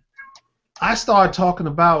sudden, I start talking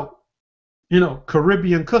about,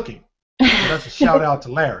 Caribbean cooking. So that's a shout out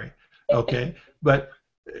to Larry, okay? But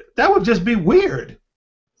that would just be weird.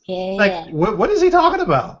 Yeah. Like, what is he talking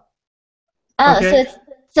about? Oh, Okay?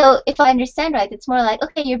 So if I understand right, it's more like,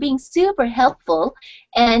 okay, you're being super helpful,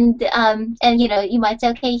 and you might say,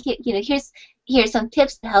 okay, here's some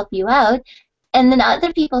tips to help you out, and then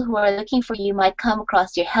other people who are looking for you might come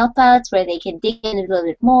across your Helpouts where they can dig in a little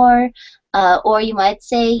bit more, or you might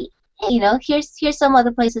say, hey, here's some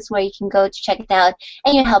other places where you can go to check it out,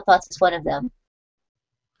 and your Helpouts is one of them.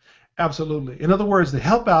 Absolutely. In other words, the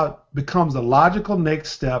help out becomes the logical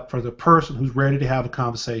next step for the person who's ready to have a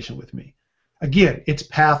conversation with me. Again, it's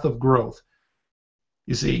path of growth.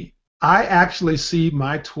 You see, I actually see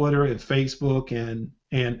my Twitter and Facebook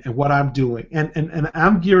and what I'm doing, and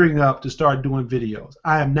I'm gearing up to start doing videos.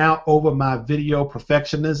 I am now over my video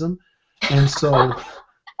perfectionism, and so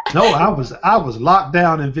no, I was locked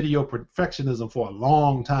down in video perfectionism for a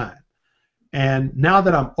long time, and now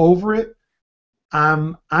that I'm over it,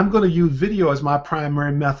 I'm going to use video as my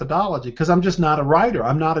primary methodology because I'm just not a writer.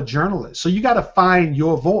 I'm not a journalist. So you got to find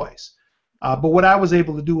your voice. But what I was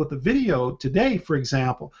able to do with the video today, for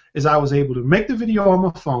example, is I was able to make the video on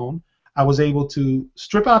my phone. I was able to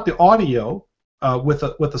strip out the audio with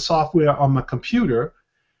the software on my computer,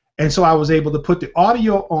 and so I was able to put the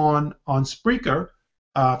audio on Spreaker.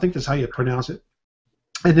 I think that's how you pronounce it.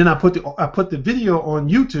 And then I put the video on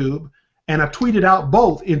YouTube, and I tweeted out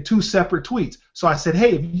both in 2 separate tweets. So I said,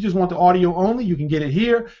 hey, if you just want the audio only, you can get it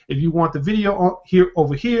here. If you want the video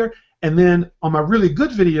over here. And then on my really good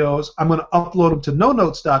videos, I'm going to upload them to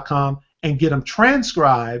nonotes.com and get them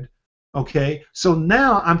transcribed, okay? So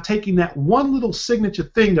now I'm taking that one little signature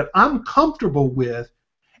thing that I'm comfortable with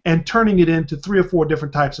and turning it into 3 or 4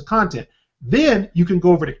 different types of content. Then you can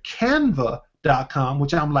go over to canva.com,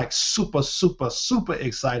 which I'm like super, super, super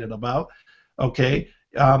excited about, okay?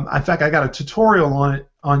 In fact, I got a tutorial on it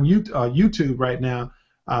on YouTube right now,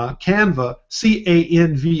 Canva,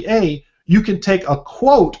 C-A-N-V-A. You can take a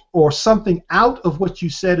quote or something out of what you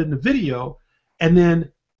said in the video, and then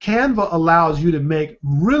Canva allows you to make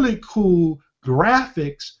really cool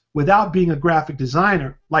graphics without being a graphic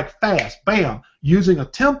designer, like fast, bam. Using a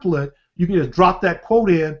template, you can just drop that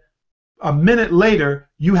quote in. A minute later,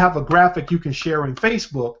 you have a graphic you can share in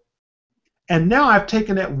Facebook. And now I've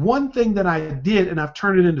taken that one thing that I did and I've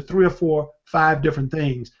turned it into 3 or 4, 5 different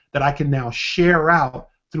things that I can now share out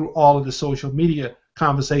through all of the social media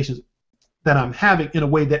conversations that I'm having in a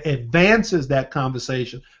way that advances that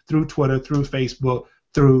conversation through Twitter, through Facebook,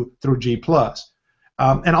 through G+.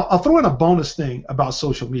 And I'll throw in a bonus thing about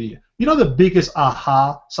social media. You know the biggest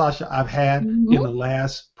aha, Sasha, I've had in the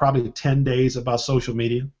last probably 10 days about social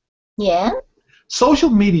media? Yeah. Social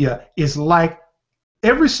media is like,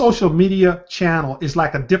 every social media channel is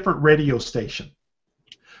like a different radio station.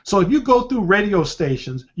 So if you go through radio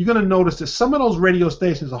stations, you're going to notice that some of those radio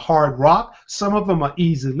stations are hard rock, some of them are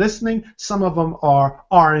easy listening, some of them are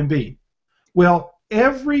R&B. Well,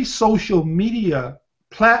 every social media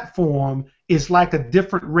platform is like a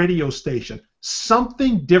different radio station.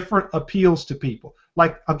 Something different appeals to people.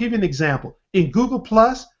 Like, I'll give you an example. In Google+,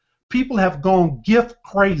 people have gone GIF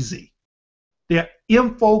crazy. They're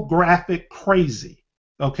infographic crazy,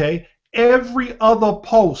 okay? Every other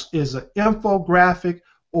post is an infographic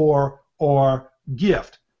or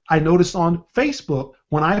gift. I noticed on Facebook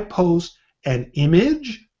when I post an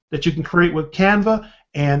image that you can create with Canva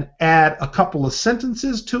and add a couple of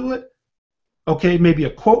sentences to it, okay, maybe a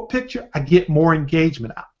quote picture, I get more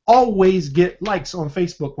engagement. I always get likes on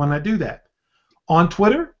Facebook when I do that. On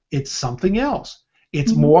Twitter, it's something else.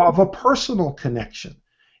 It's more of a personal connection.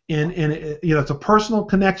 And it's a personal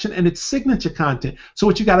connection and it's signature content. So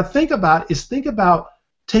what you got to think about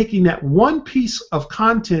taking that one piece of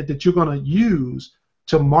content that you're going to use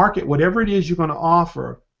to market whatever it is you're going to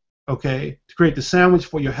offer, okay, to create the sandwich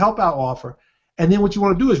for your help out offer. And then what you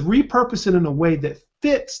want to do is repurpose it in a way that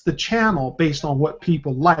fits the channel based on what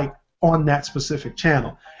people like on that specific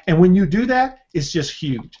channel. And when you do that, it's just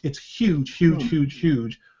huge. It's huge, huge, huge,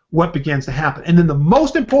 huge what begins to happen. And then the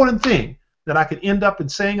most important thing that I could end up in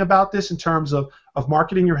saying about this in terms of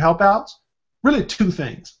marketing your help outs, really two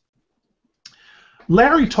things.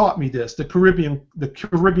 Larry taught me this, the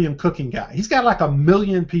Caribbean cooking guy. He's got like 1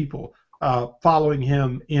 million people following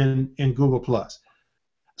him in Google+.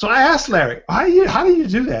 So I asked Larry, how do you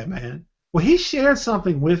do that, man? Well, he shared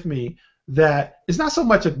something with me that is not so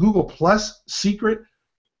much a Google+ secret,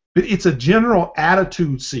 but it's a general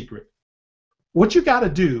attitude secret. What you got to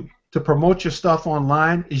do to promote your stuff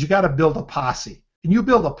online is you got to build a posse. And you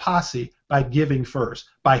build a posse by giving first,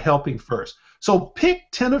 by helping first. So pick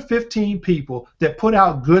 10 or 15 people that put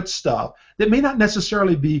out good stuff that may not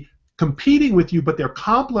necessarily be competing with you, but they're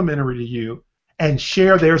complementary to you, and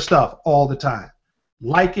share their stuff all the time.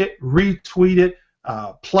 Like it, retweet it,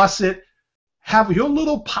 plus it. Have your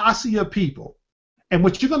little posse of people. And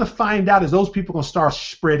what you're going to find out is those people are going to start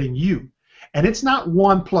spreading you. And it's not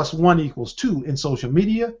 1 + 1 = 2 in social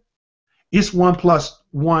media. It's 1 +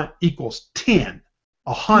 1 = 10,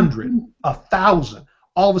 100, 1,000.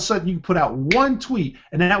 All of a sudden, you can put out one tweet,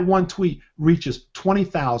 and that one tweet reaches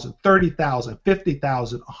 20,000, 30,000,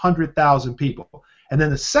 50,000, 100,000 people. And then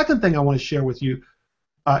the second thing I want to share with you,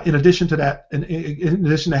 in addition to that, in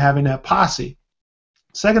addition to having that posse,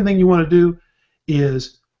 second thing you want to do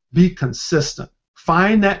is be consistent.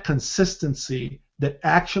 Find that consistency that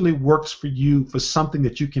actually works for you for something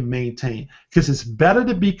that you can maintain. Because it's better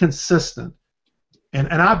to be consistent. And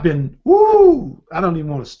I've been, I don't even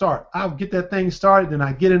want to start. I'll get that thing started, then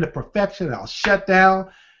I get into perfection, and I'll shut down.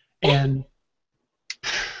 And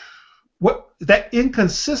that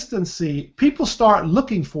inconsistency, people start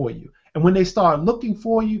looking for you. And when they start looking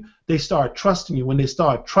for you, they start trusting you. When they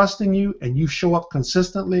start trusting you and you show up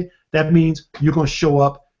consistently, that means you're going to show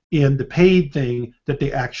up in the paid thing that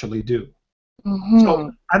they actually do.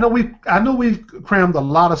 So I know we've crammed a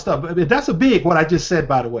lot of stuff, but that's a big what I just said,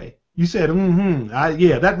 by the way. You said,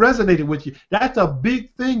 yeah, that resonated with you. That's a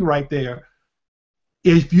big thing right there.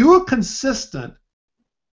 If you're consistent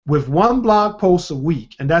with one blog post a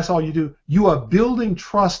week, and that's all you do, you are building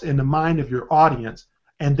trust in the mind of your audience,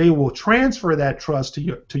 and they will transfer that trust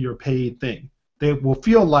to your paid thing. They will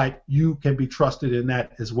feel like you can be trusted in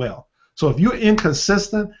that as well. So if you're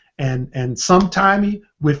inconsistent and sometimey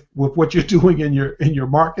with what you're doing in your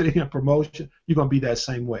marketing and promotion, you're going to be that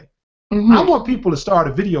same way. I want people to start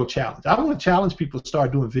a video challenge. I want to challenge people to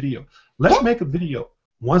start doing video. Let's make a video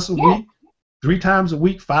once a week, 3 times a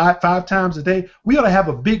week, five times a day. We ought to have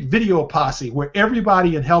a big video posse where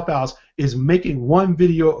everybody in Helpouts is making one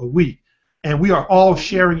video a week, and we are all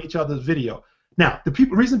sharing each other's video. Now, the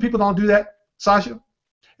reason people don't do that, Sasha,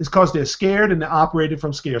 is because they're scared and they're operating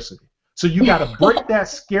from scarcity. So you got to break that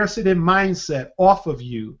scarcity mindset off of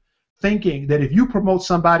you, thinking that if you promote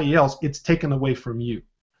somebody else, it's taken away from you.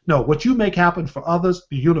 No, what you make happen for others,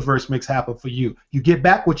 the universe makes happen for you. You get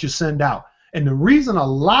back what you send out. And the reason a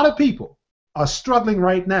lot of people are struggling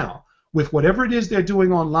right now with whatever it is they're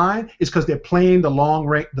doing online is because they're playing the Lone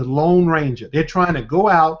Ranger. They're trying to go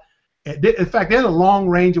out. In fact, they're the Lone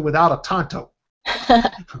Ranger without a Tonto.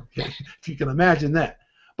 Okay, if you can imagine that.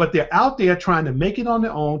 But they're out there trying to make it on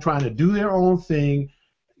their own, trying to do their own thing,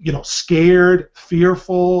 scared,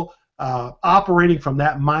 fearful, operating from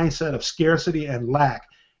that mindset of scarcity and lack.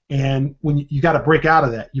 And when you got to break out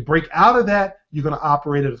of that. You break out of that, you're going to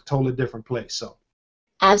operate at a totally different place. So.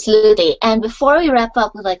 Absolutely. And before we wrap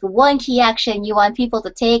up with one key action you want people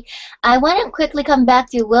to take, I want to quickly come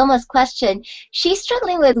back to Wilma's question. She's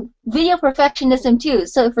struggling with video perfectionism too.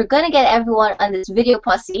 So if we're going to get everyone on this video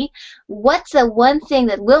posse, what's the one thing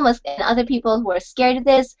that Wilma and other people who are scared of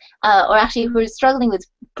this, or actually who are struggling with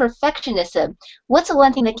perfectionism, what's the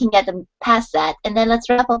one thing that can get them past that? And then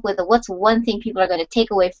let's wrap up with what's one thing people are going to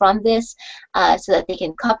take away from this so that they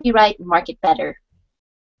can copyright and market better.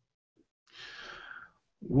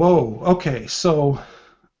 Whoa. Okay. So,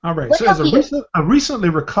 all right. So, as a recently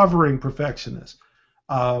recovering perfectionist,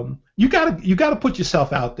 you gotta put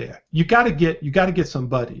yourself out there. You gotta get some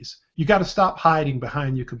buddies. You gotta stop hiding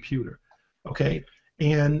behind your computer. Okay.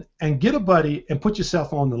 And get a buddy and put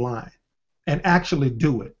yourself on the line, and actually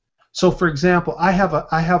do it. So, for example, I have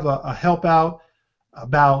a help out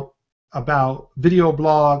about video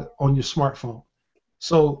blog on your smartphone.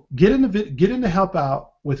 So get in the help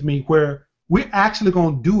out with me where we're actually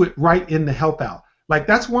going to do it right in the help out. Like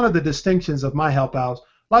that's one of the distinctions of my help outs.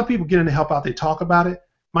 A lot of people get in the help out, they talk about it.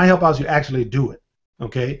 My help outs, you actually do it.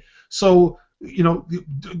 Okay. So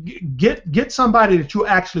get somebody that you're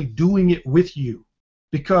actually doing it with you,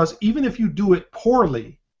 because even if you do it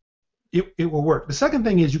poorly, it will work. The second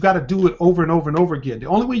thing is you got to do it over and over and over again. The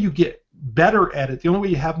only way you get better at it, the only way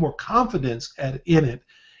you have more confidence in it,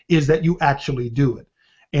 is that you actually do it.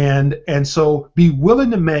 And so be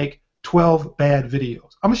willing to make 12 bad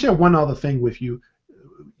videos. I'm gonna share one other thing with you.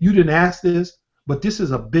 You didn't ask this, but this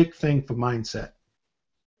is a big thing for mindset.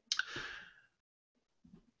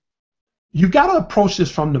 You got to approach this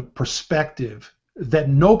from the perspective that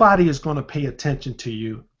nobody is going to pay attention to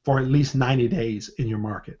you for at least 90 days in your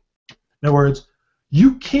market. In other words,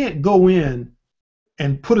 you can't go in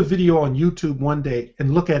and put a video on YouTube one day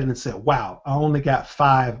and look at it and say, wow, I only got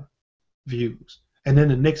 5 views. And then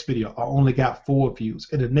the next video, I only got 4 views.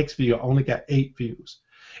 And the next video, I only got 8 views.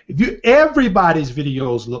 Everybody's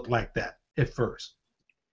videos look like that at first.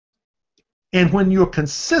 And when you're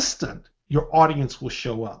consistent, your audience will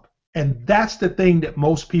show up. And that's the thing that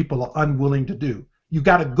most people are unwilling to do. You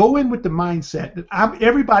got to go in with the mindset that I'm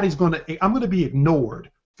going to be ignored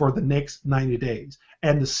for the next 90 days.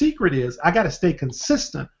 And the secret is I got to stay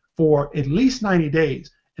consistent for at least 90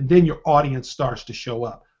 days, and then your audience starts to show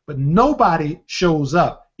up. But nobody shows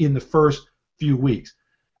up in the first few weeks.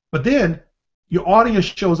 But then your audience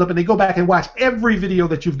shows up and they go back and watch every video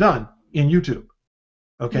that you've done in YouTube.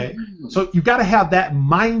 Okay? Mm-hmm. So you got to have that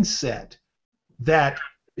mindset that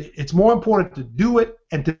it's more important to do it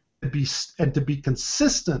and to be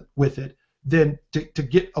consistent with it than to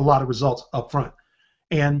get a lot of results up front.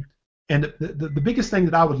 And the biggest thing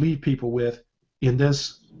that I would leave people with in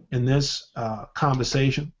this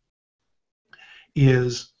conversation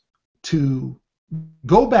is to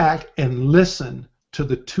go back and listen to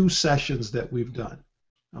the 2 sessions that we've done.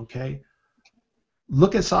 Okay?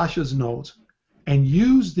 Look at Sasha's notes and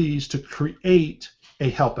use these to create a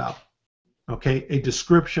help out. Okay, a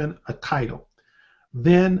description, a title.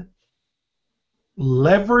 Then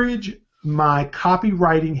leverage my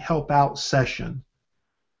copywriting help out session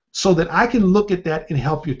so that I can look at that and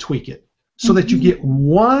help you tweak it, so that you get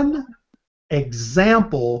one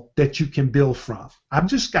example that you can build from. I'm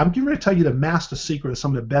getting ready to tell you the master secret of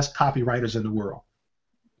some of the best copywriters in the world.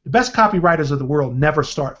 The best copywriters of the world never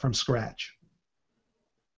start from scratch.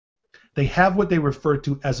 They have what they refer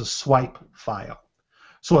to as a swipe file.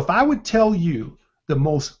 So if I would tell you the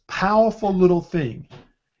most powerful little thing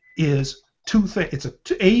is 2 things, it's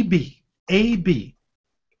A-B.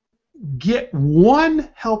 Get one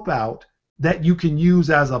help out that you can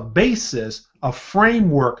use as a basis, a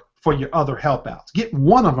framework for your other help outs. Get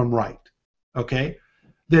one of them right, okay?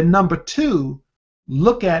 Then number 2,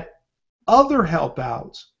 look at other help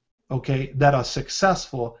outs, okay, that are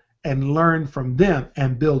successful and learn from them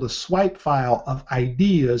and build a swipe file of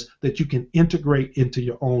ideas that you can integrate into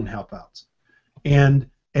your own help outs. And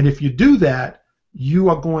if you do that, you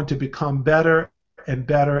are going to become better and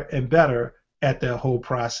better and better at that whole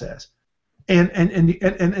process. And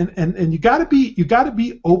you got to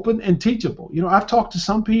be open and teachable. You know, I've talked to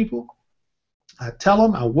some people. I tell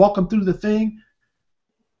them, I walk them through the thing,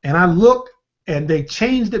 and I look, and they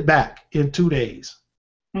changed it back in 2 days.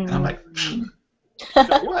 Mm-hmm. And I'm like,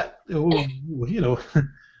 what? You know,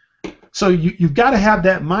 so you've got to have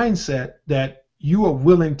that mindset that you are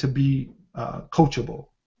willing to be coachable,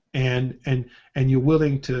 and you're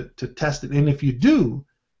willing to test it. And if you do,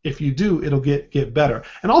 it'll get better.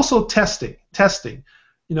 And also testing.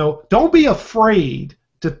 You know, don't be afraid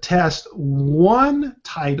to test one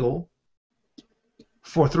title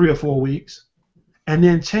for 3 or 4 weeks, and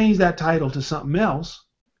then change that title to something else,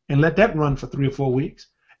 and let that run for 3 or 4 weeks.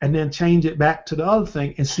 And then change it back to the other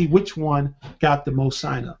thing and see which one got the most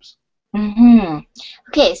signups. Mm-hmm.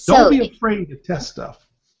 Okay, so don't be afraid to test stuff.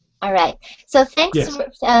 All right. So thanks, yes.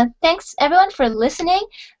 Thanks everyone for listening.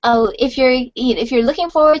 If you're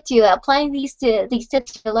looking forward to applying these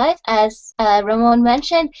tips to your life, as Ramon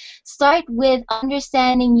mentioned, start with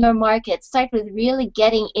understanding your market. Start with really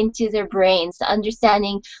getting into their brains,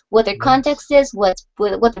 understanding what their context is, what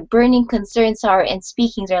the burning concerns are, and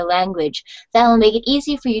speaking their language. That will make it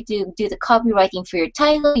easy for you to do the copywriting for your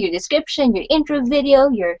title, your description, your intro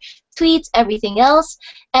video, your tweets, everything else.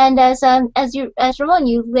 And as Ramon,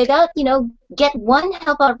 you laid out, you know, get one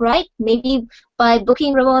help out right, maybe by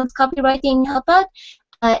booking Ramon's copywriting help out,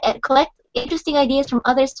 and collect interesting ideas from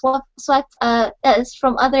other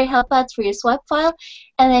from other helpouts for your swipe file,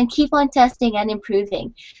 and then keep on testing and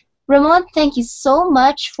improving. Ramon, thank you so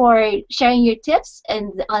much for sharing your tips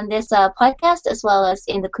and on this podcast as well as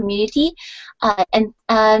in the community. And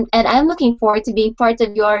I'm looking forward to being part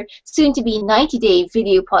of your soon-to-be 90-day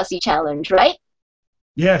video posse challenge, right?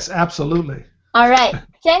 Yes, absolutely. All right.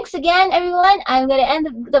 Thanks again, everyone. I'm going to end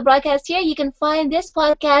the broadcast here. You can find this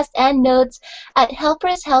podcast and notes at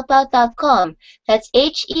helpershelpout.com. That's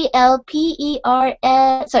HELPERS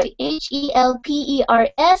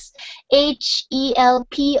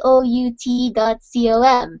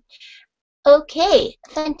HELPOUT.com. Okay,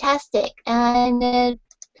 fantastic. And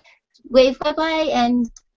wave bye-bye and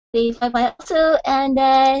wave bye-bye also. And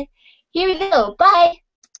here we go. Bye.